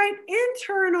 so right,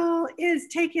 internal is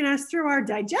taking us through our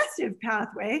digestive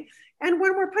pathway. And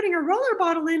when we're putting a roller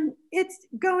bottle in, it's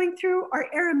going through our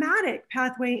aromatic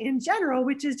pathway in general,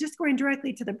 which is just going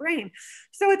directly to the brain.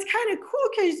 So it's kind of cool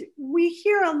because we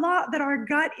hear a lot that our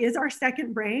gut is our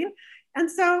second brain. And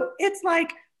so it's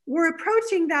like we're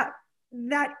approaching that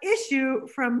issue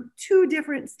from two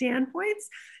different standpoints.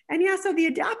 And yeah, so the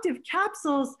adaptive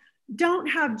capsules don't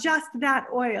have just that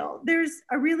oil. There's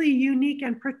a really unique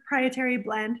and proprietary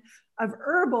blend of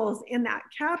herbals in that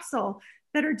capsule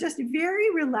that are just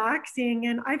very relaxing.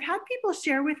 And I've had people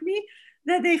share with me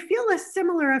that they feel a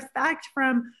similar effect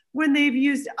from when they've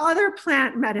used other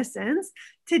plant medicines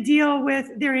to deal with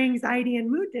their anxiety and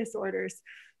mood disorders.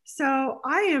 So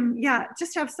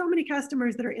just have so many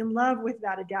customers that are in love with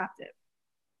that adaptive.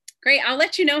 Great. I'll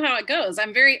let you know how it goes.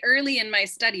 I'm very early in my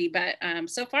study, but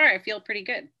so far I feel pretty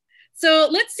good. So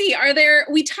let's see,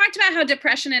 we talked about how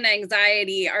depression and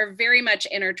anxiety are very much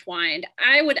intertwined.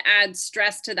 I would add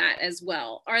stress to that as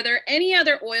well. Are there any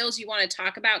other oils you want to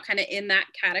talk about kind of in that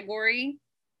category?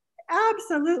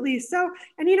 Absolutely. So,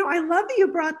 and I love that you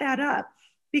brought that up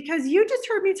because you just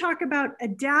heard me talk about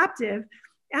adaptive,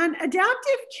 and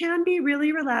adaptive can be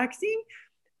really relaxing.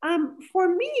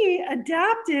 For me,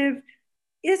 adaptive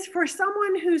is for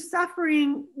someone who's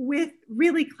suffering with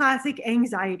really classic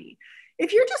anxiety.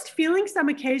 If you're just feeling some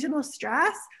occasional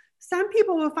stress, some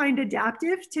people will find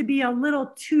adaptive to be a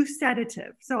little too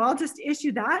sedative. So I'll just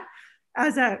issue that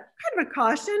as a kind of a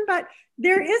caution, but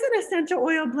there is an essential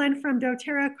oil blend from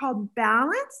doTERRA called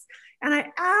Balance. And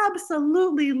I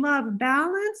absolutely love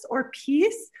Balance or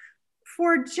Peace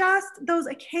for just those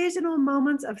occasional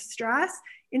moments of stress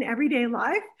in everyday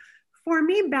life. For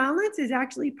me, Balance is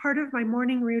actually part of my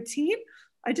morning routine.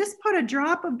 I just put a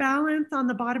drop of Balance on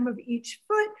the bottom of each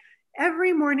foot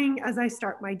every morning as I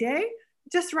start my day,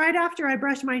 just right after I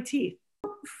brush my teeth.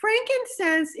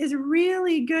 Frankincense is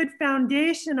really good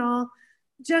foundational.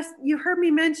 Just, you heard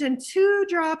me mention 2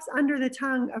 drops under the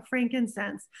tongue of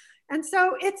frankincense. And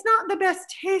so it's not the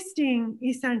best tasting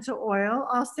essential oil,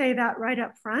 I'll say that right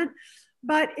up front,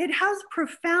 but it has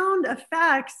profound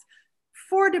effects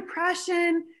for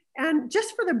depression and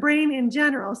just for the brain in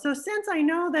general. So since I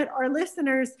know that our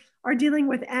listeners are dealing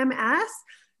with MS,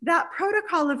 that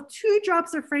protocol of 2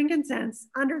 drops of frankincense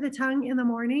under the tongue in the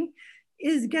morning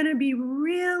is going to be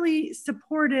really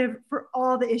supportive for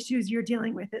all the issues you're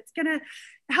dealing with. It's going to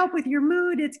help with your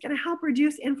mood. It's going to help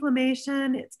reduce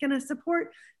inflammation. It's going to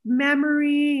support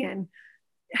memory and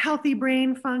healthy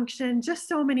brain function, just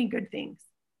so many good things.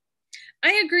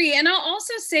 I agree. And I'll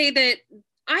also say that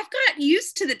I've got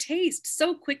used to the taste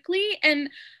so quickly, and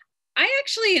I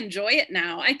actually enjoy it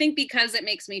now. I think because it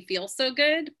makes me feel so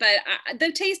good, but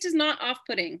the taste is not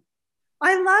off-putting.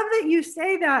 I love that you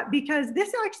say that because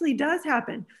this actually does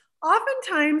happen.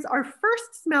 Oftentimes, our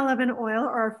first smell of an oil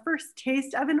or our first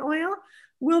taste of an oil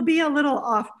will be a little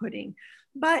off-putting.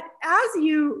 But as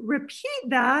you repeat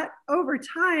that over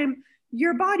time,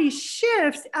 your body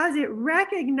shifts as it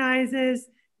recognizes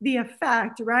the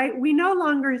effect, right? We no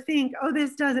longer think, oh,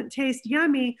 this doesn't taste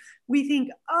yummy. We think,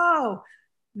 oh,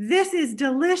 this is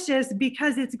delicious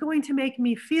because it's going to make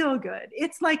me feel good.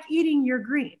 It's like eating your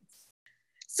greens.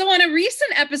 So on a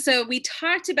recent episode, we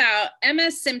talked about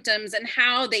MS symptoms and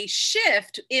how they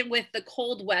shift with the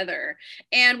cold weather.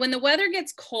 And when the weather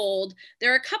gets cold,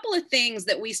 there are a couple of things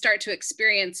that we start to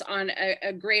experience on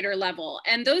a greater level.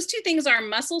 And those 2 things are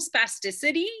muscle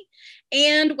spasticity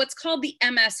and what's called the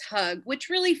MS hug, which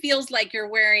really feels like you're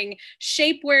wearing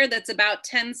shapewear that's about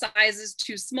 10 sizes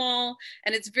too small,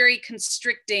 and it's very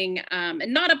constricting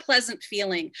and not a pleasant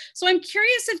feeling. So I'm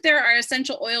curious if there are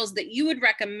essential oils that you would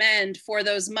recommend for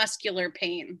those muscular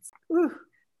pains. Ooh,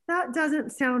 that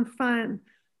doesn't sound fun.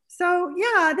 So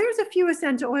yeah, there's a few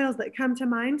essential oils that come to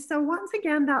mind. So once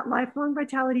again, that Lifelong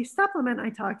Vitality supplement I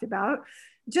talked about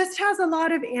just has a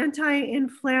lot of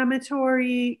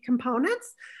anti-inflammatory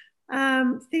components.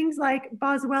 Things like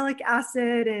boswellic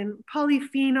acid and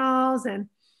polyphenols, and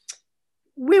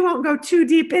we won't go too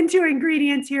deep into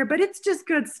ingredients here, but it's just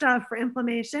good stuff for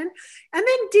inflammation. And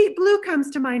then Deep Blue comes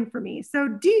to mind for me. So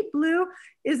Deep Blue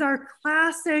is our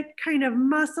classic kind of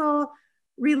muscle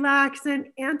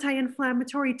relaxant,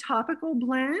 anti-inflammatory topical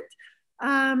blend.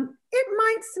 It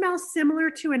might smell similar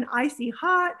to an Icy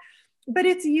Hot, but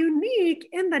it's unique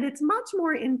in that it's much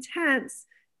more intense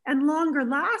and longer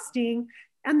lasting.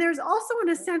 And there's also an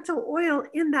essential oil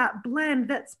in that blend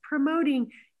that's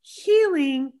promoting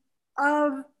healing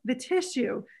of the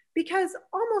tissue, because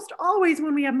almost always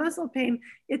when we have muscle pain,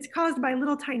 it's caused by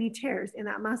little tiny tears in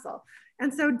that muscle.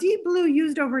 And so Deep Blue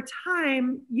used over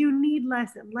time, you need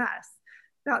less and less.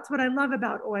 That's what I love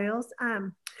about oils.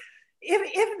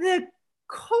 If the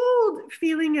cold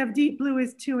feeling of Deep Blue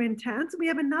is too intense, we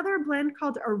have another blend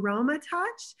called Aroma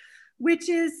Touch, which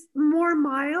is more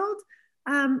mild.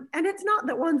 And it's not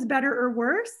that one's better or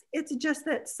worse. It's just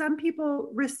that some people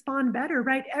respond better,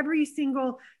 right? Every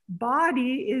single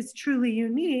body is truly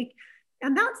unique.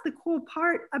 And that's the cool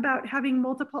part about having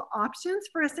multiple options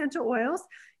for essential oils,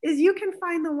 is you can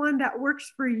find the one that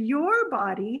works for your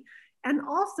body and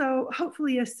also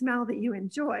hopefully a smell that you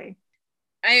enjoy.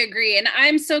 I agree. And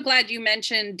I'm so glad you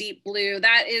mentioned Deep Blue.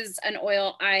 That is an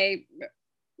oil I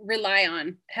rely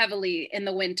on heavily in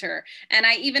the winter. And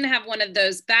I even have one of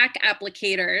those back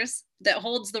applicators that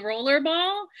holds the roller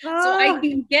ball. Oh. So I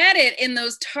can get it in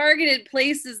those targeted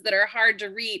places that are hard to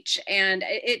reach. And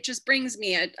it just brings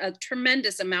me a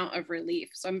tremendous amount of relief.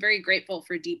 So I'm very grateful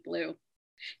for Deep Blue.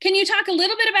 Can you talk a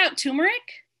little bit about turmeric?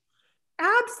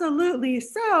 Absolutely.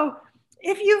 So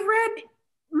if you've read,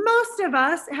 most of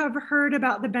us have heard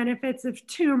about the benefits of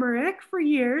turmeric for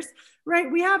years,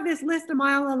 right? We have this list a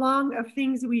mile long of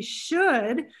things we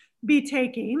should be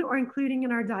taking or including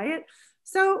in our diet.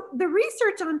 So the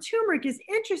research on turmeric is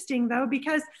interesting though,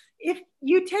 because if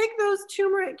you take those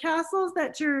turmeric capsules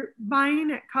that you're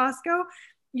buying at Costco,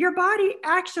 your body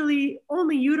actually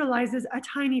only utilizes a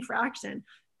tiny fraction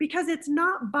because it's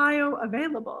not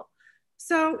bioavailable.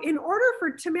 So in order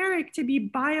for turmeric to be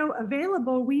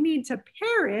bioavailable, we need to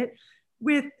pair it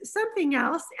with something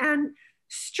else. And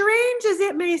strange as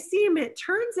it may seem, it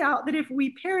turns out that if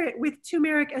we pair it with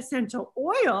turmeric essential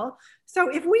oil, so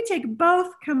if we take both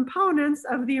components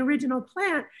of the original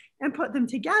plant and put them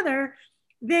together,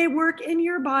 they work in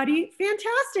your body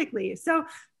fantastically. So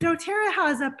doTERRA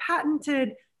has a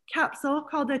patented capsule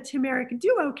called a turmeric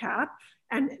duo cap,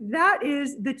 and that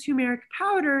is the turmeric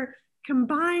powder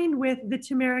combined with the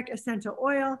turmeric essential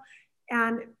oil.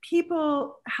 And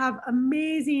people have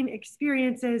amazing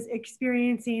experiences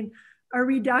experiencing a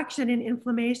reduction in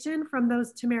inflammation from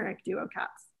those turmeric duo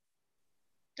caps.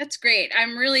 That's great.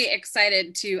 I'm really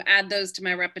excited to add those to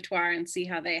my repertoire and see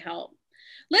how they help.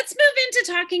 Let's move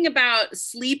into talking about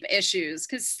sleep issues,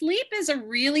 because sleep is a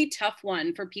really tough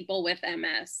one for people with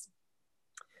MS.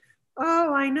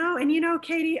 Oh, I know. And you know,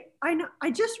 Katie,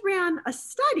 I just ran a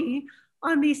study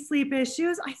on these sleep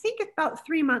issues, I think about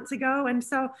 3 months ago. And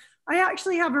so I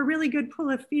actually have a really good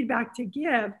pool of feedback to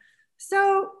give.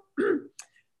 So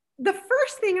the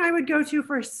first thing I would go to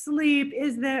for sleep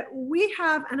is that we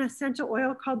have an essential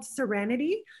oil called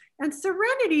Serenity. And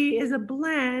Serenity is a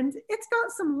blend. It's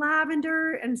got some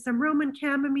lavender and some Roman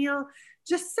chamomile,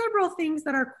 just several things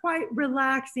that are quite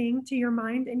relaxing to your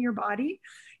mind and your body.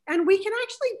 And we can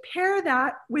actually pair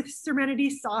that with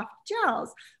Serenity soft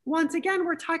gels. Once again,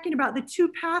 we're talking about the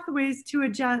two pathways to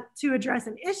address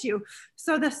an issue.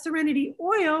 So the Serenity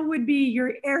oil would be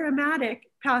your aromatic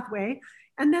pathway,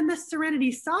 and then the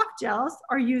Serenity soft gels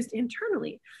are used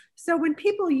internally. So when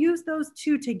people use those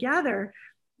two together,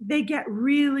 they get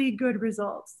really good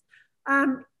results.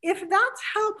 If that's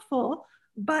helpful,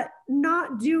 but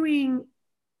not doing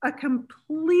a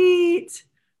complete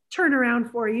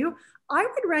turnaround for you, I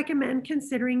would recommend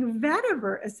considering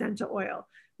vetiver essential oil,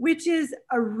 which is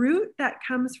a root that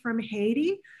comes from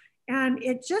Haiti. And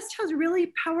it just has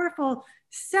really powerful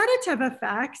sedative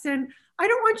effects. And I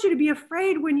don't want you to be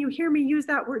afraid when you hear me use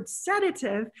that word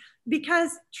sedative,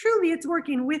 because truly it's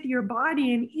working with your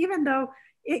body. And even though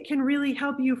it can really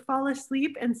help you fall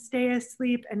asleep and stay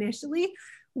asleep initially,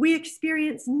 we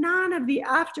experience none of the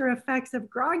after effects of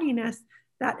grogginess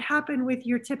that happen with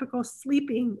your typical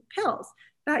sleeping pills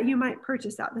that you might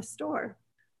purchase at the store.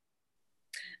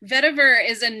 Vetiver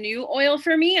is a new oil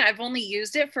for me. I've only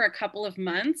used it for a couple of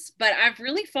months, but I've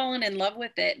really fallen in love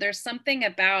with it. There's something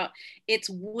about its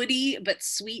woody but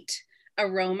sweet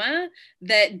aroma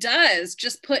that does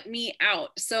just put me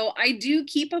out. So I do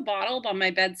keep a bottle by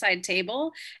my bedside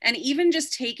table, and even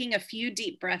just taking a few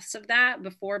deep breaths of that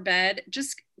before bed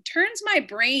just turns my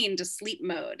brain to sleep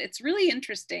mode. It's really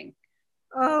interesting.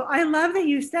 Oh, I love that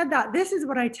you said that. This is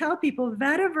what I tell people.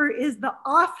 Vetiver is the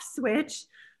off switch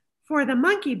for the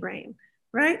monkey brain,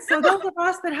 right? So those of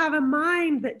us that have a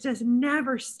mind that just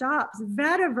never stops,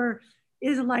 vetiver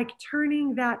is like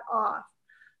turning that off.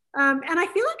 And I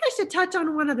feel like I should touch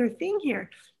on one other thing here,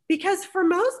 because for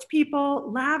most people,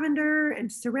 lavender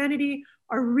and Serenity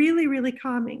are really, really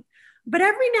calming. But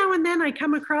every now and then I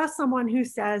come across someone who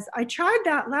says, I tried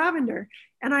that lavender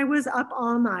and I was up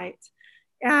all night.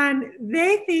 And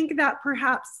they think that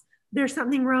perhaps there's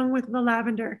something wrong with the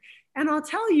lavender. And I'll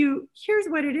tell you, here's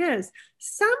what it is.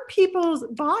 Some people's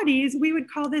bodies, we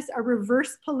would call this a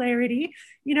reverse polarity.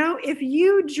 You know, if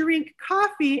you drink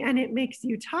coffee and it makes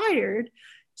you tired,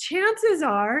 chances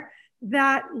are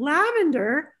that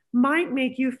lavender might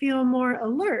make you feel more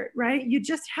alert, right? You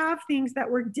just have things that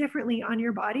work differently on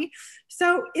your body.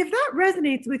 So if that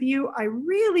resonates with you, I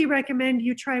really recommend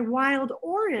you try wild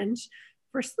orange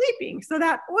for sleeping. So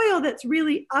that oil that's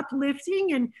really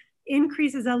uplifting and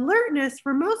increases alertness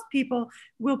for most people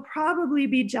will probably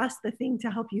be just the thing to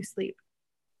help you sleep.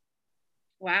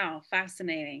 Wow,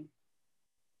 fascinating.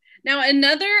 Now,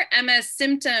 another MS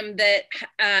symptom that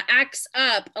acts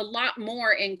up a lot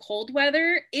more in cold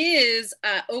weather is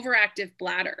overactive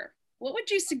bladder. What would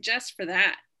you suggest for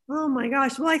that? Oh my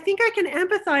gosh. Well, I think I can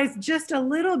empathize just a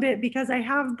little bit because I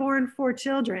have born 4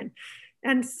 children.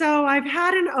 And so I've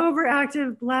had an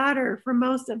overactive bladder for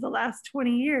most of the last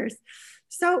 20 years.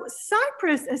 So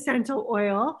cypress essential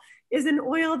oil is an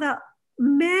oil that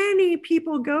many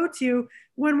people go to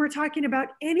when we're talking about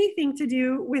anything to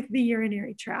do with the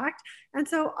urinary tract. And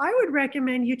so I would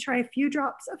recommend you try a few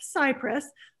drops of cypress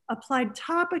applied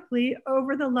topically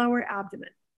over the lower abdomen.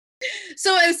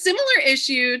 So a similar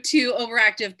issue to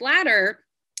overactive bladder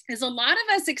is a lot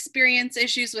of us experience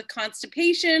issues with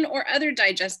constipation or other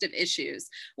digestive issues.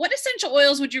 What essential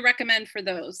oils would you recommend for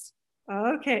those?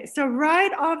 Okay, so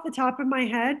right off the top of my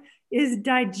head is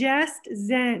Digest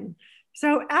Zen.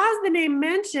 So as the name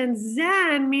mentions,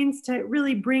 Zen means to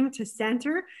really bring to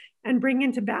center and bring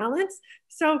into balance.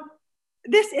 So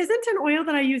this isn't an oil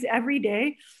that I use every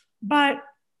day, but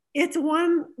it's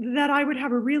one that I would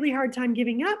have a really hard time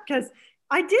giving up because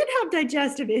I did have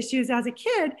digestive issues as a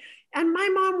kid, and my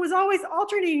mom was always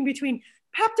alternating between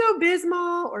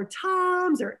Pepto-Bismol or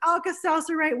Tums or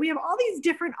Alka-Seltzer, right? We have all these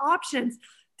different options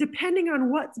depending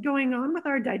on what's going on with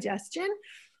our digestion.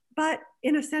 But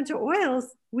in essential oils,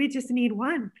 we just need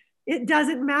one. It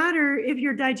doesn't matter if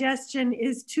your digestion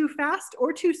is too fast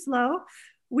or too slow.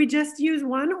 We just use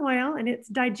one oil, and it's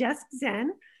Digest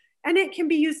Zen. And it can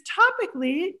be used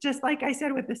topically, just like I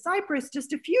said with the cypress,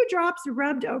 just a few drops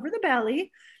rubbed over the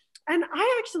belly. And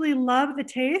I actually love the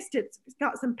taste. It's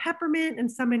got some peppermint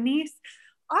and some anise.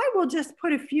 I will just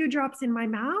put a few drops in my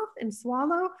mouth and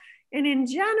swallow. And in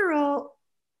general,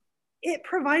 it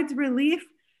provides relief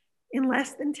in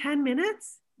less than 10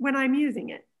 minutes when I'm using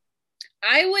it.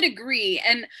 I would agree.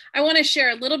 And I want to share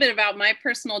a little bit about my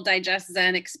personal Digest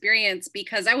Zen experience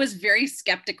because I was very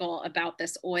skeptical about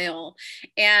this oil.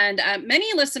 And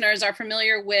many listeners are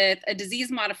familiar with a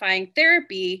disease modifying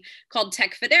therapy called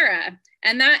Tecfidera.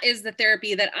 And that is the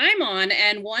therapy that I'm on.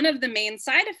 And one of the main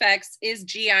side effects is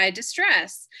GI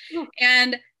distress. Oh.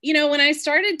 And you know, when I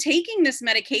started taking this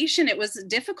medication, it was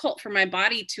difficult for my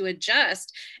body to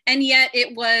adjust. And yet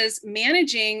it was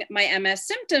managing my MS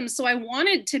symptoms. So I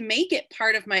wanted to make it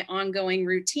part of my ongoing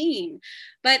routine.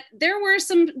 But there were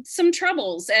some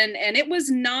troubles and it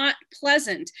was not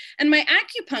pleasant. And my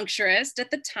acupuncturist at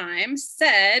the time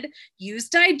said, use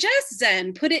Digest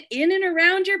Zen, put it in and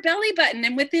around your belly button.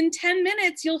 And within 10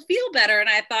 minutes, you'll feel better. And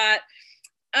I thought,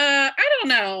 I don't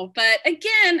know. But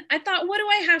again, I thought, what do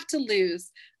I have to lose?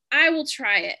 I will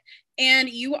try it. And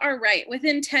you are right.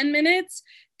 Within 10 minutes,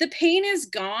 the pain is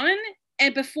gone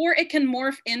and before it can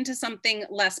morph into something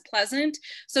less pleasant.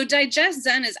 So Digest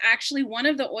Zen is actually one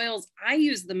of the oils I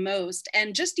use the most.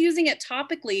 And just using it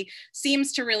topically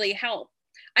seems to really help.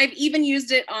 I've even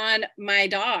used it on my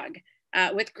dog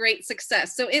with great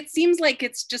success. So it seems like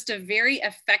it's just a very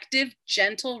effective,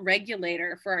 gentle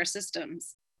regulator for our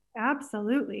systems.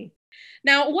 Absolutely.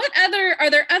 Now, are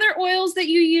there other oils that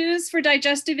you use for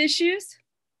digestive issues?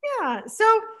 Yeah, so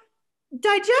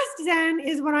Digest Zen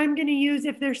is what I'm going to use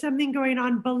if there's something going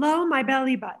on below my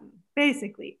belly button,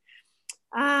 basically.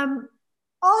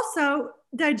 Also,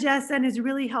 Digest Zen is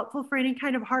really helpful for any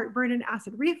kind of heartburn and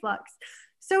acid reflux.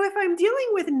 So if I'm dealing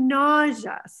with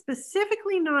nausea,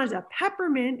 specifically nausea,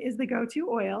 peppermint is the go-to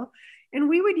oil. And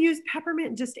we would use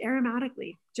peppermint just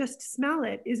aromatically. Just smell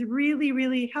it is really,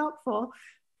 really helpful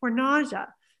for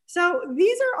nausea. So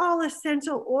these are all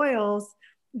essential oils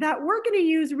that we're going to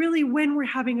use really when we're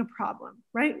having a problem,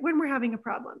 right? When we're having a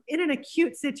problem in an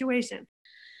acute situation.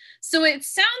 So it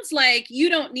sounds like you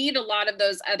don't need a lot of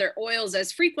those other oils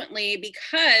as frequently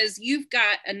because you've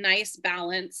got a nice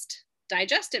balanced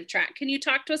digestive tract. Can you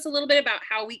talk to us a little bit about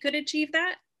how we could achieve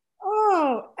that?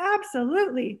 Oh,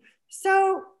 absolutely.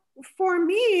 So for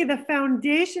me, the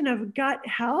foundation of gut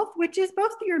health, which is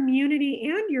both your immunity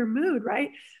and your mood,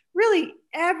 right? Really,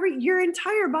 your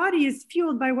entire body is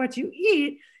fueled by what you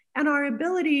eat and our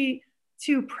ability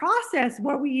to process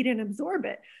what we eat and absorb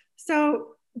it.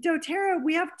 So doTERRA,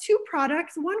 we have two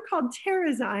products, one called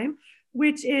Terrazyme,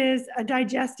 which is a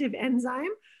digestive enzyme.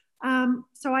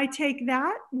 So I take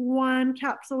that one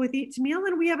capsule with each meal.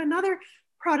 And we have another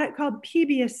product called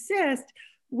PB Assist,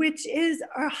 which is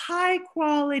a high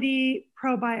quality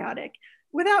probiotic.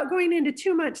 Without going into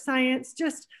too much science,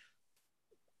 just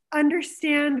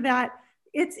understand that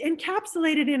it's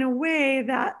encapsulated in a way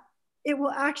that it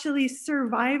will actually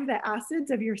survive the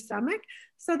acids of your stomach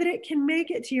so that it can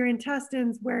make it to your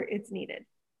intestines where it's needed.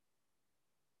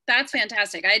 That's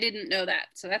fantastic. I didn't know that.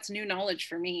 So that's new knowledge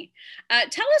for me.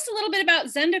 Tell us a little bit about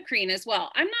Zendocrine as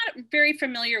well. I'm not very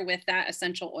familiar with that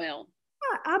essential oil.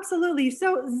 Yeah, absolutely.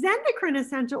 So Zendocrine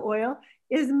essential oil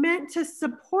is meant to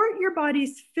support your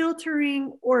body's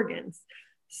filtering organs.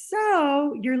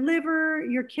 So your liver,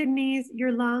 your kidneys,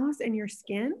 your lungs, and your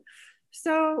skin.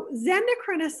 So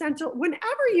Zendocrine essential,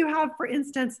 whenever you have, for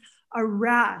instance, a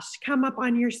rash come up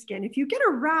on your skin, if you get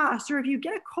a rash or if you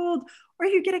get a cold or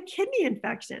if you get a kidney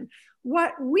infection,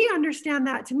 what we understand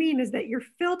that to mean is that your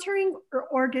filtering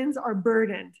organs are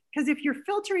burdened. Because if your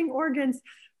filtering organs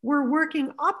were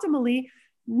working optimally,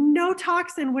 no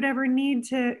toxin would ever need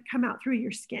to come out through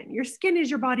your skin. Your skin is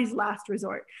your body's last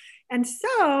resort. And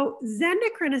so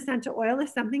Zendocrine essential oil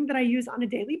is something that I use on a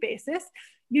daily basis.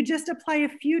 You just apply a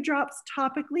few drops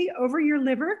topically over your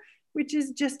liver, which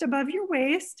is just above your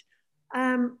waist.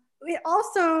 It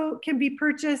also can be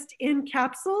purchased in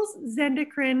capsules,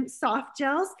 Zendocrine soft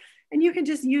gels, and you can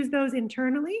just use those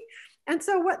internally. And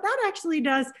so what that actually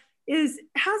does is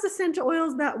has essential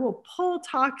oils that will pull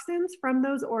toxins from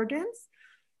those organs.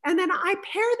 And then I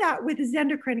pair that with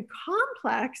Zendocrine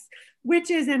Complex, which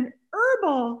is an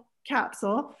herbal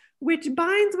capsule, which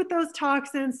binds with those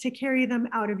toxins to carry them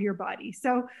out of your body.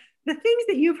 So the things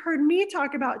that you've heard me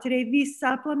talk about today, these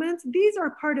supplements, these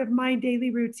are part of my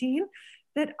daily routine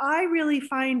that I really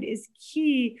find is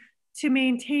key to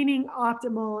maintaining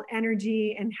optimal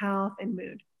energy and health and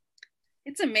mood.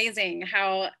 It's amazing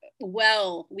how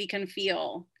well we can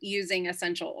feel using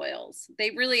essential oils.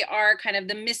 They really are kind of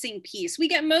the missing piece. We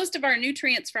get most of our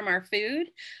nutrients from our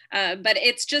food, but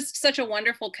it's just such a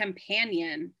wonderful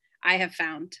companion, I have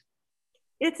found.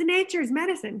 It's nature's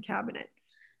medicine cabinet.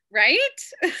 Right?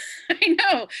 I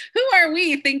know. Who are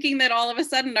we thinking that all of a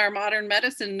sudden our modern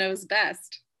medicine knows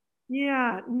best?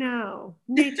 Yeah, no,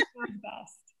 nature knows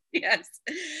best. Yes.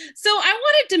 So I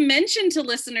wanted to mention to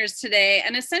listeners today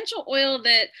an essential oil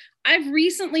that I've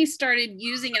recently started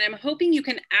using, and I'm hoping you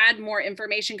can add more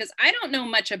information because I don't know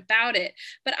much about it.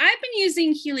 But I've been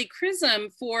using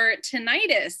Helichrysum for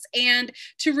tinnitus and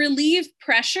to relieve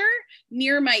pressure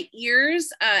near my ears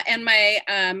and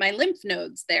my lymph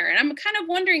nodes there. And I'm kind of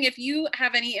wondering if you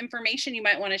have any information you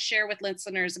might want to share with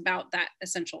listeners about that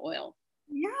essential oil.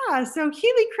 Yeah, so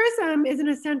Helichrysum is an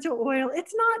essential oil.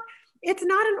 It's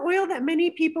not an oil that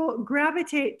many people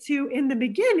gravitate to in the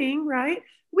beginning, right?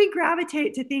 We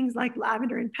gravitate to things like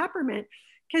lavender and peppermint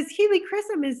because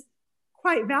Helichrysum is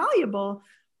quite valuable.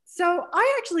 So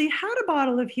I actually had a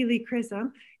bottle of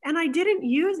Helichrysum and I didn't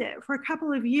use it for a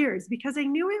couple of years because I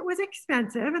knew it was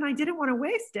expensive and I didn't want to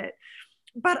waste it.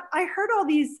 But I heard all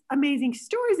these amazing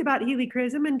stories about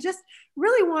Helichrysum and just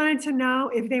really wanted to know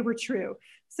if they were true.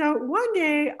 So one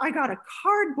day I got a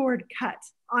cardboard cut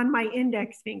on my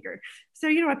index finger. So,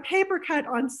 a paper cut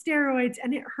on steroids,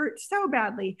 and it hurt so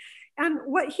badly. And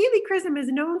what Helichrysum is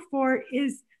known for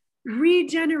is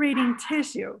regenerating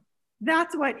tissue.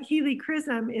 That's what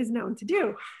Helichrysum is known to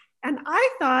do. And I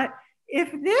thought,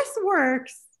 if this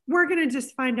works, we're going to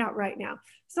just find out right now.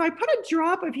 So I put a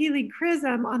drop of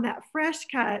Helichrysum on that fresh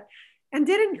cut and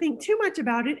didn't think too much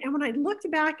about it. And when I looked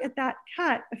back at that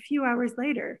cut a few hours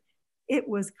later, it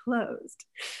was closed.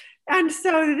 And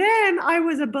so then I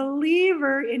was a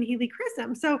believer in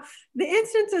Helichrysum. So the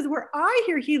instances where I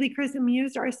hear Helichrysum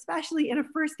used are especially in a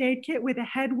first aid kit with a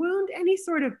head wound, any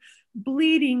sort of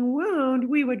bleeding wound,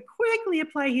 we would quickly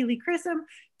apply Helichrysum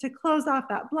to close off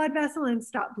that blood vessel and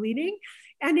stop bleeding.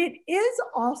 And it is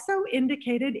also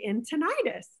indicated in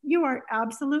tinnitus. You are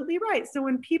absolutely right. So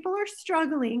when people are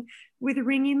struggling with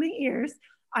ringing the ears,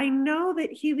 I know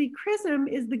that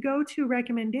Helichrysum is the go-to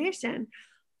recommendation.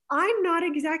 I'm not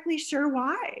exactly sure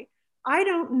why. I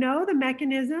don't know the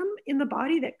mechanism in the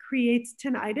body that creates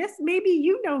tinnitus. Maybe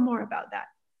you know more about that.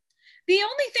 The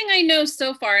only thing I know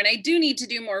so far, and I do need to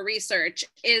do more research,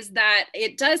 is that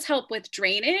it does help with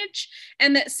drainage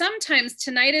and that sometimes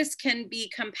tinnitus can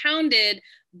be compounded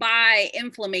by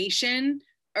inflammation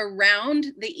around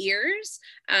the ears.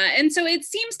 And so it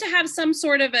seems to have some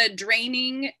sort of a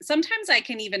draining. Sometimes I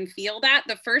can even feel that.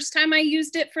 The first time I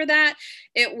used it for that,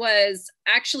 it was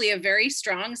actually a very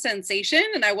strong sensation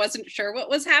and I wasn't sure what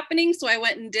was happening. So I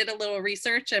went and did a little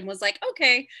research and was like,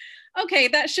 okay,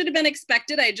 that should have been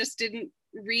expected. I just didn't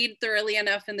read thoroughly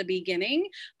enough in the beginning,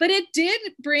 but it did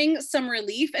bring some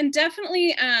relief. And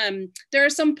definitely there are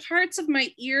some parts of my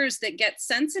ears that get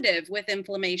sensitive with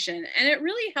inflammation, and it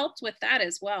really helped with that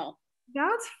as well.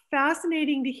 That's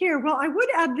fascinating to hear. Well, I would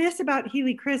add this about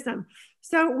helichrysum.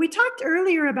 So we talked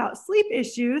earlier about sleep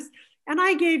issues, and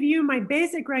I gave you my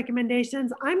basic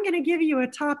recommendations. I'm going to give you a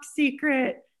top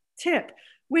secret tip,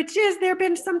 which is there have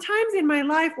been some times in my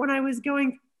life when I was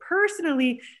going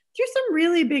personally through some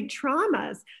really big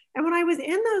traumas. And when I was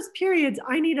in those periods,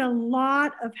 I need a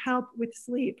lot of help with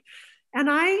sleep. And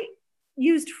I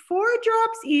used 4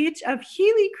 drops each of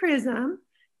helichrysum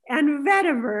and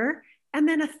vetiver, and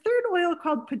then a third oil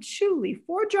called patchouli.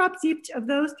 4 drops each of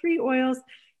those 3 oils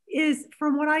is,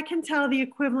 from what I can tell, the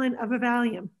equivalent of a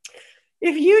Valium.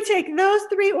 If you take those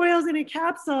 3 oils in a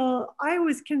capsule, I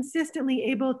was consistently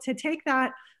able to take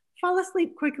that, fall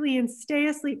asleep quickly, and stay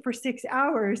asleep for 6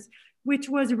 hours, which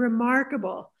was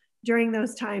remarkable during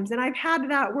those times. And I've had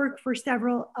that work for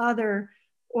several other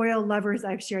oil lovers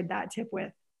I've shared that tip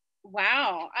with.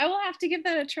 Wow, I will have to give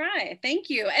that a try. Thank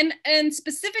you. And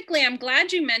specifically, I'm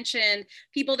glad you mentioned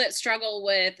people that struggle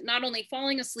with not only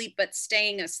falling asleep, but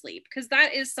staying asleep, because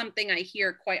that is something I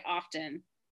hear quite often.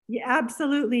 Yeah,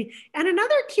 absolutely. And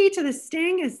another key to the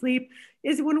staying asleep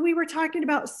is when we were talking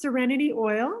about serenity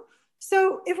oil.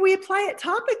 So if we apply it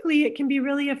topically, it can be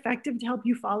really effective to help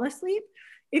you fall asleep.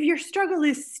 If your struggle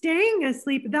is staying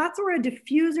asleep, that's where a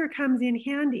diffuser comes in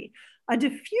handy. A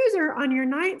diffuser on your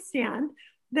nightstand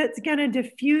that's going to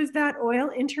diffuse that oil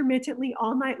intermittently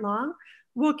all night long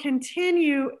will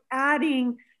continue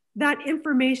adding that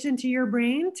information to your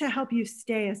brain to help you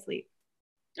stay asleep.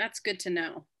 That's good to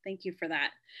know. Thank you for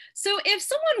that. So if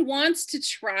someone wants to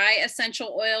try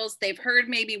essential oils, they've heard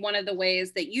maybe one of the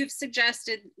ways that you've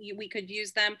suggested we could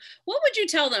use them. What would you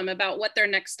tell them about what their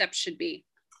next steps should be?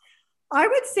 I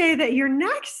would say that your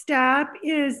next step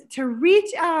is to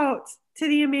reach out to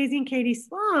the amazing Katie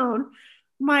Sloan,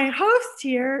 my host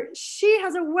here. She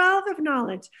has a wealth of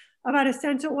knowledge about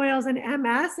essential oils and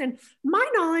MS, and my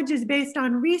knowledge is based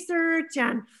on research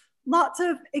and lots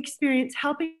of experience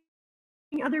helping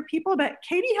other people, but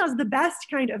Katie has the best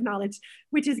kind of knowledge,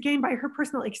 which is gained by her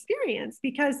personal experience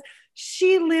because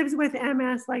she lives with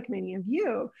MS like many of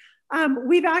you.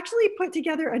 We've actually put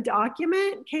together a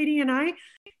document, Katie and I.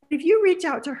 If you reach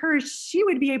out to her, she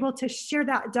would be able to share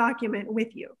that document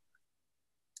with you.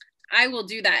 I will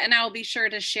do that, and I will be sure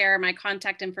to share my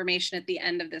contact information at the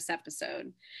end of this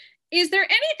episode. Is there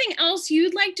anything else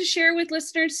you'd like to share with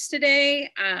listeners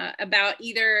today about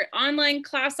either online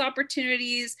class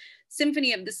opportunities,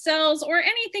 Symphony of the Cells, or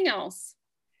anything else?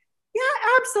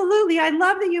 Yeah, absolutely. I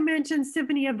love that you mentioned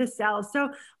Symphony of the Cells. So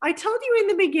I told you in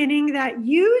the beginning that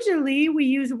usually we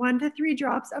use 1 to 3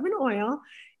 drops of an oil,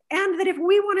 and that if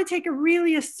we want to take a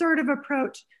really assertive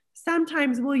approach,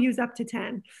 sometimes we'll use up to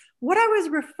 10. What I was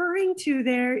referring to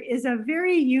there is a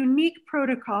very unique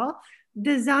protocol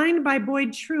designed by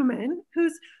Boyd Truman,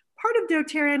 who's part of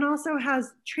doTERRA and also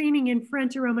has training in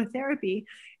French aromatherapy.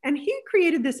 And he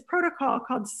created this protocol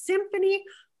called Symphony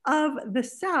of the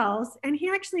Cells. And he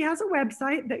actually has a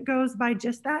website that goes by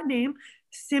just that name,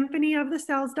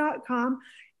 symphonyofthecells.com.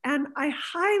 And I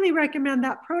highly recommend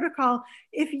that protocol.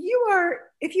 If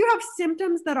you have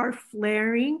symptoms that are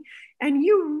flaring and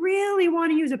you really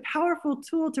want to use a powerful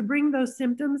tool to bring those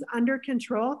symptoms under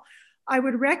control, I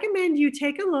would recommend you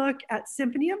take a look at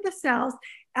Symphony of the Cells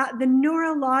at the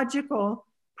neurological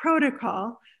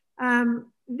protocol.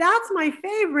 That's my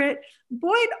favorite.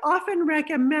 Boyd often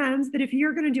recommends that if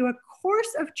you're going to do a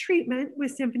course of treatment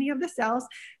with Symphony of the Cells,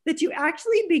 that you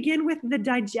actually begin with the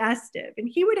digestive. And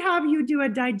he would have you do a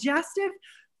digestive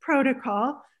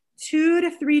protocol 2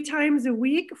 to 3 times a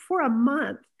week for a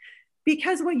month.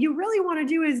 Because what you really want to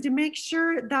do is to make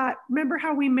sure that, remember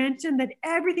how we mentioned that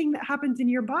everything that happens in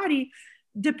your body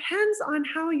depends on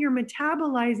how you're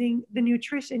metabolizing the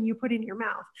nutrition you put in your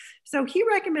mouth. So he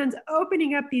recommends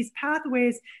opening up these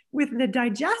pathways with the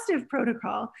digestive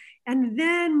protocol and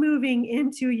then moving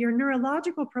into your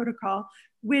neurological protocol,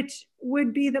 which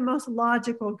would be the most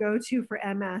logical go-to for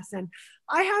MS. And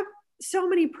I have so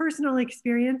many personal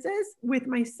experiences with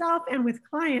myself and with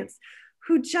clients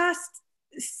who just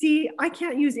see, I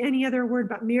can't use any other word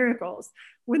but miracles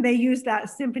when they use that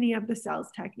Symphony of the Cells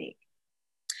technique.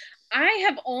 I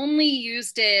have only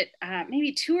used it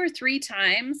maybe 2 or 3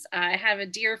 times. I have a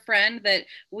dear friend that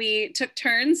we took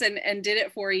turns and did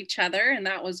it for each other, and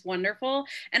that was wonderful.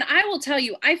 And I will tell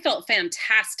you, I felt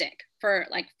fantastic for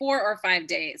like 4 or 5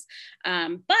 days.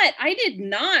 But I did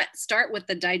not start with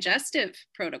the digestive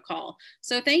protocol.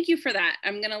 So thank you for that.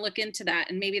 I'm going to look into that,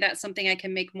 and maybe that's something I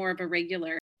can make more of a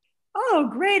regular. Oh,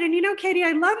 great. And Katie,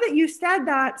 I love that you said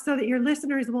that so that your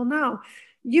listeners will know.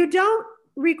 You don't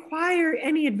require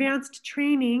any advanced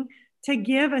training to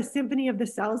give a Symphony of the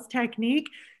Cells technique.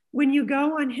 When you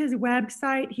go on his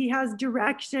website, he has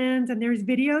directions and there's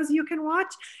videos you can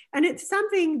watch. And it's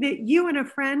something that you and a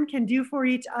friend can do for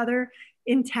each other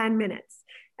in 10 minutes.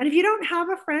 And if you don't have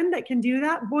a friend that can do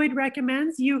that, Boyd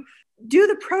recommends you do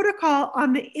the protocol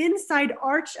on the inside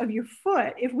arch of your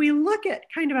foot. If we look at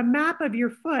kind of a map of your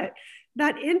foot,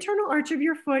 that internal arch of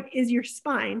your foot is your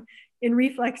spine in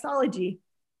reflexology.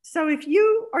 So if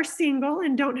you are single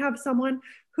and don't have someone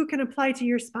who can apply to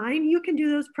your spine, you can do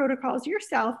those protocols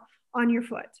yourself on your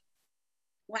foot.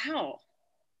 Wow.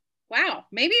 Wow.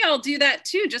 Maybe I'll do that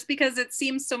too, just because it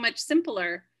seems so much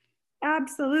simpler.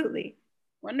 Absolutely.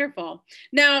 Wonderful.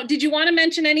 Now, did you want to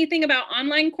mention anything about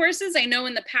online courses? I know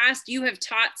in the past you have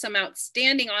taught some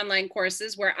outstanding online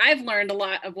courses where I've learned a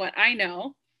lot of what I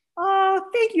know. Oh,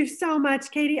 thank you so much,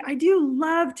 Katie. I do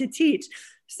love to teach.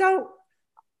 So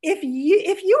if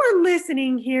you are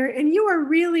listening here and you are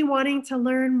really wanting to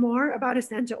learn more about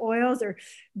essential oils or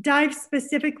dive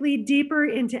specifically deeper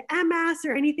into MS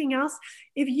or anything else,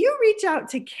 if you reach out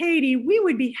to Katie, we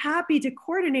would be happy to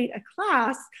coordinate a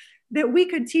class that we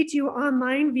could teach you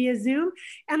online via Zoom.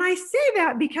 And I say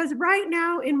that because right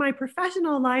now in my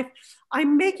professional life,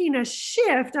 I'm making a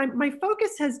shift. My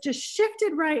focus has just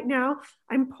shifted right now.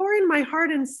 I'm pouring my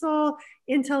heart and soul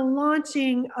into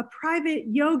launching a private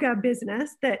yoga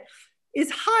business that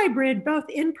is hybrid, both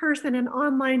in person and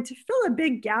online, to fill a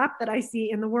big gap that I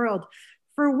see in the world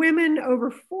for women over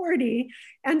 40.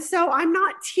 And so I'm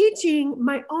not teaching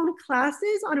my own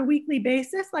classes on a weekly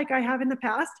basis like I have in the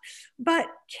past, but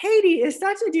Katie is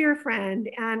such a dear friend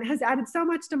and has added so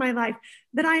much to my life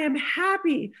that I am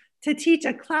happy to teach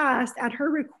a class at her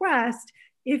request.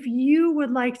 If you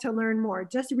would like to learn more,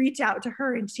 just reach out to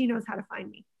her and she knows how to find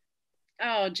me.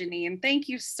 Oh, Janine, thank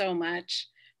you so much.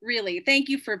 Really, thank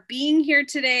you for being here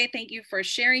today. Thank you for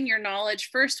sharing your knowledge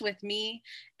first with me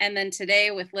and then today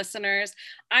with listeners.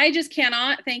 I just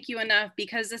cannot thank you enough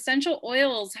because essential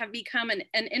oils have become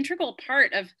an integral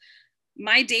part of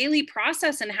my daily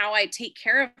process and how I take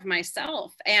care of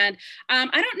myself. And I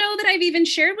don't know that I've even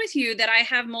shared with you that I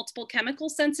have multiple chemical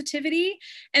sensitivity.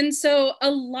 And so a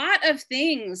lot of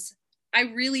things I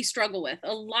really struggle with.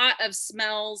 A lot of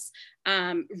smells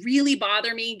really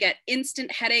bother me, get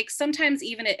instant headaches. Sometimes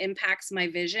even it impacts my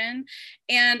vision.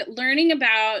 And learning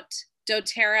about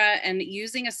doTERRA and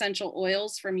using essential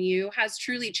oils from you has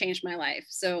truly changed my life.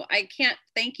 So I can't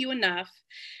thank you enough.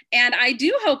 And I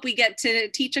do hope we get to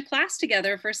teach a class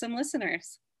together for some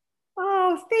listeners.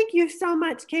 Oh, thank you so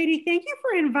much, Katie. Thank you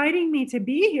for inviting me to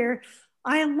be here.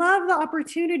 I love the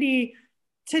opportunity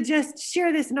to just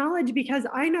share this knowledge because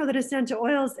I know that essential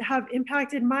oils have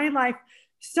impacted my life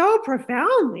so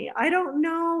profoundly. I don't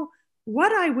know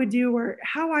what I would do or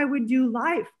how I would do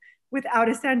life without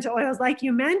essential oils. Like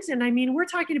you mentioned, I mean, we're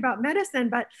talking about medicine,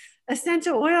 but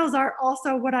essential oils are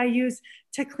also what I use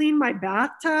to clean my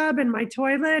bathtub and my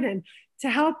toilet and to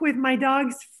help with my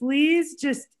dog's fleas,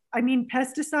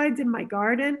 pesticides in my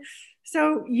garden.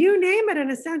 So you name it, and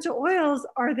essential oils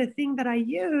are the thing that I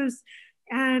use.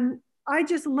 And I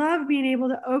just love being able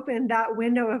to open that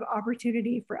window of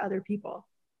opportunity for other people.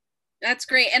 That's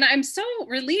great. And I'm so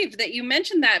relieved that you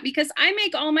mentioned that because I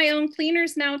make all my own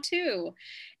cleaners now too.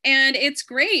 And it's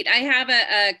great. I have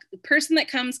a person that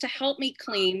comes to help me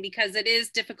clean because it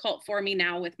is difficult for me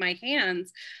now with my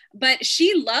hands. But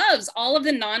she loves all of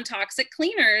the non-toxic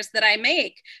cleaners that I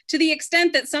make to the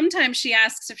extent that sometimes she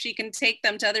asks if she can take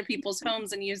them to other people's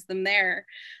homes and use them there.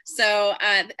 So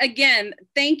again,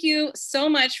 thank you so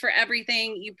much for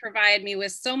everything. You provide me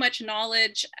with so much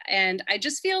knowledge. And I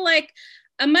just feel like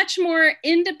a much more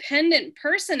independent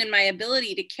person in my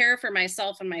ability to care for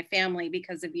myself and my family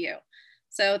because of you.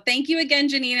 So thank you again,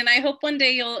 Janine, and I hope one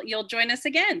day you'll join us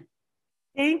again.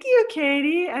 Thank you,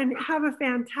 Katie, and have a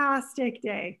fantastic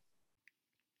day.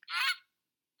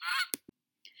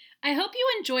 I hope you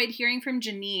enjoyed hearing from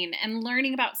Janine and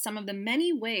learning about some of the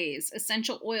many ways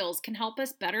essential oils can help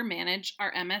us better manage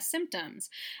our MS symptoms,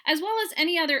 as well as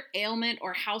any other ailment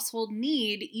or household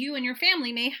need you and your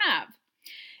family may have.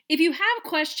 If you have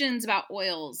questions about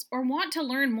oils or want to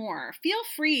learn more, feel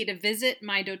free to visit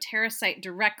my doTERRA site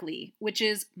directly, which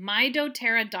is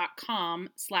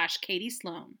mydoterra.com/Katie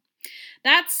Sloan.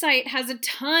 That site has a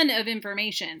ton of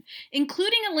information,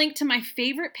 including a link to my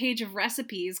favorite page of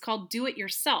recipes called Do It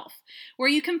Yourself, where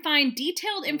you can find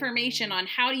detailed information on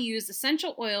how to use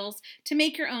essential oils to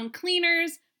make your own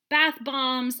cleaners, bath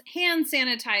bombs, hand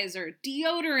sanitizer,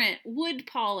 deodorant, wood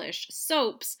polish,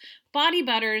 soaps, body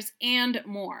butters, and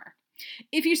more.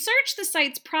 If you search the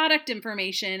site's product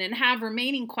information and have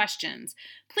remaining questions,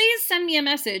 please send me a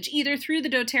message either through the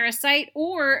doTERRA site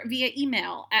or via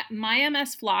email at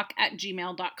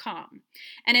mymsflock@gmail.com.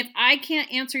 And if I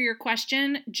can't answer your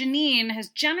question, Janine has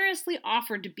generously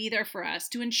offered to be there for us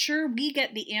to ensure we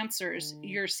get the answers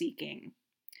you're seeking.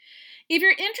 If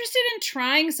you're interested in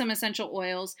trying some essential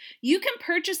oils, you can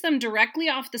purchase them directly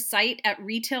off the site at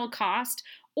retail cost,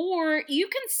 or you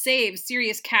can save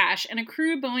serious cash and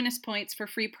accrue bonus points for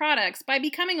free products by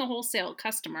becoming a wholesale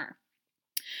customer.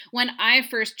 When I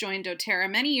first joined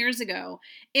doTERRA many years ago,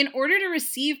 in order to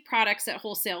receive products at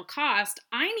wholesale cost,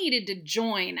 I needed to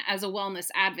join as a wellness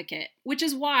advocate, which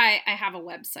is why I have a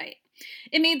website.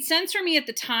 It made sense for me at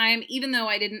the time, even though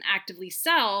I didn't actively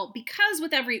sell, because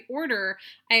with every order,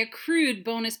 I accrued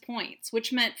bonus points,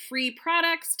 which meant free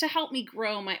products to help me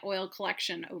grow my oil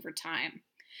collection over time.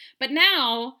 But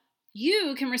now,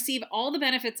 you can receive all the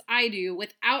benefits I do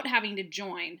without having to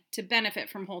join to benefit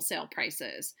from wholesale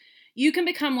prices. You can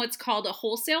become what's called a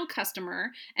wholesale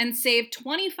customer and save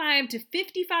 25 to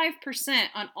 55%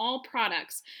 on all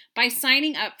products by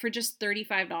signing up for just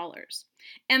 $35.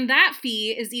 And that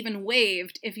fee is even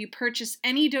waived if you purchase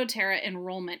any doTERRA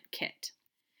enrollment kit.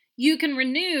 You can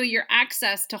renew your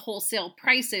access to wholesale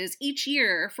prices each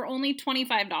year for only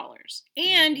 $25.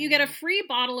 And you get a free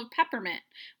bottle of peppermint,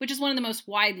 which is one of the most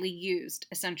widely used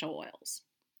essential oils.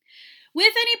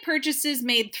 With any purchases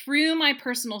made through my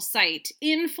personal site,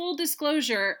 in full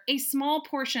disclosure, a small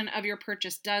portion of your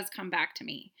purchase does come back to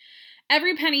me.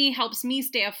 Every penny helps me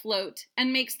stay afloat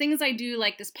and makes things I do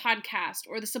like this podcast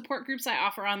or the support groups I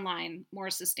offer online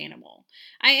more sustainable.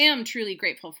 I am truly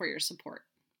grateful for your support.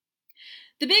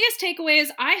 The biggest takeaways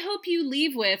I hope you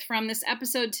leave with from this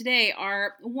episode today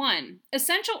are: 1.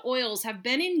 Essential oils have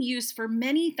been in use for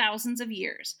many thousands of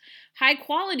years.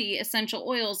 High-quality essential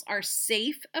oils are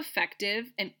safe,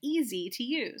 effective, and easy to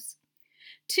use.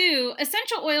 2.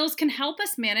 Essential oils can help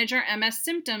us manage our MS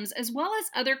symptoms as well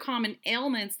as other common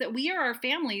ailments that we or our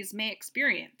families may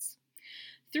experience.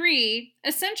 3.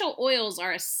 Essential oils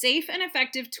are a safe and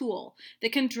effective tool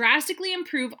that can drastically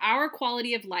improve our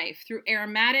quality of life through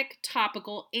aromatic,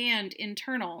 topical, and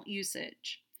internal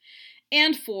usage.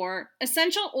 And 4.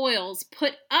 Essential oils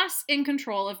put us in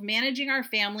control of managing our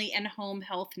family and home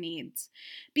health needs,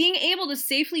 being able to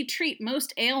safely treat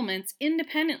most ailments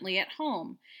independently at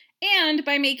home. And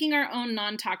by making our own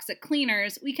non-toxic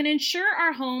cleaners, we can ensure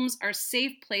our homes are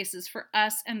safe places for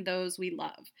us and those we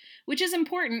love, which is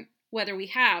important whether we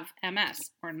have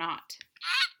MS or not.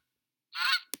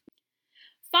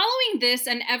 Following this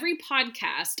and every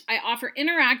podcast, I offer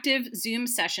interactive Zoom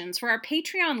sessions for our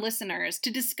Patreon listeners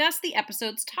to discuss the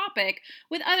episode's topic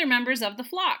with other members of the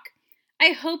flock. I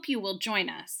hope you will join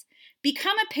us.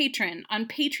 Become a patron on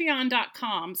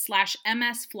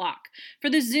patreon.com/msflock for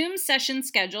the Zoom session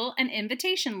schedule and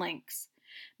invitation links.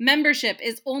 Membership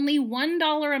is only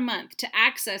 $1 a month to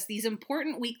access these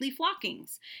important weekly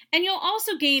flockings, and you'll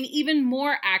also gain even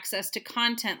more access to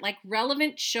content like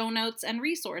relevant show notes and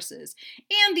resources,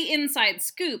 and the inside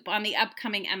scoop on the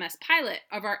upcoming MS pilot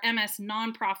of our MS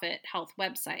nonprofit health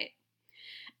website.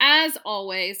 As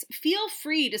always, feel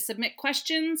free to submit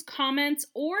questions, comments,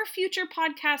 or future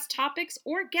podcast topics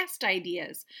or guest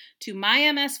ideas to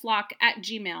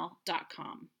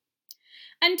mymsflock@gmail.com.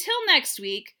 Until next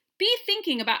week, be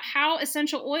thinking about how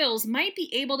essential oils might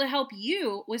be able to help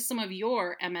you with some of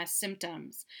your MS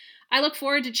symptoms. I look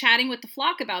forward to chatting with the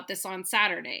flock about this on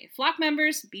Saturday. Flock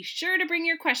members, be sure to bring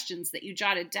your questions that you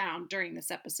jotted down during this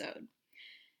episode.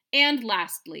 And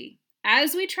lastly,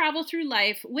 as we travel through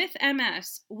life with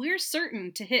MS, we're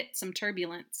certain to hit some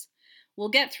turbulence. We'll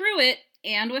get through it,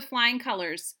 and with flying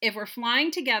colors, if we're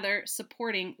flying together,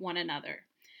 supporting one another.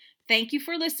 Thank you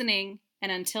for listening,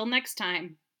 and until next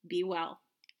time, be well.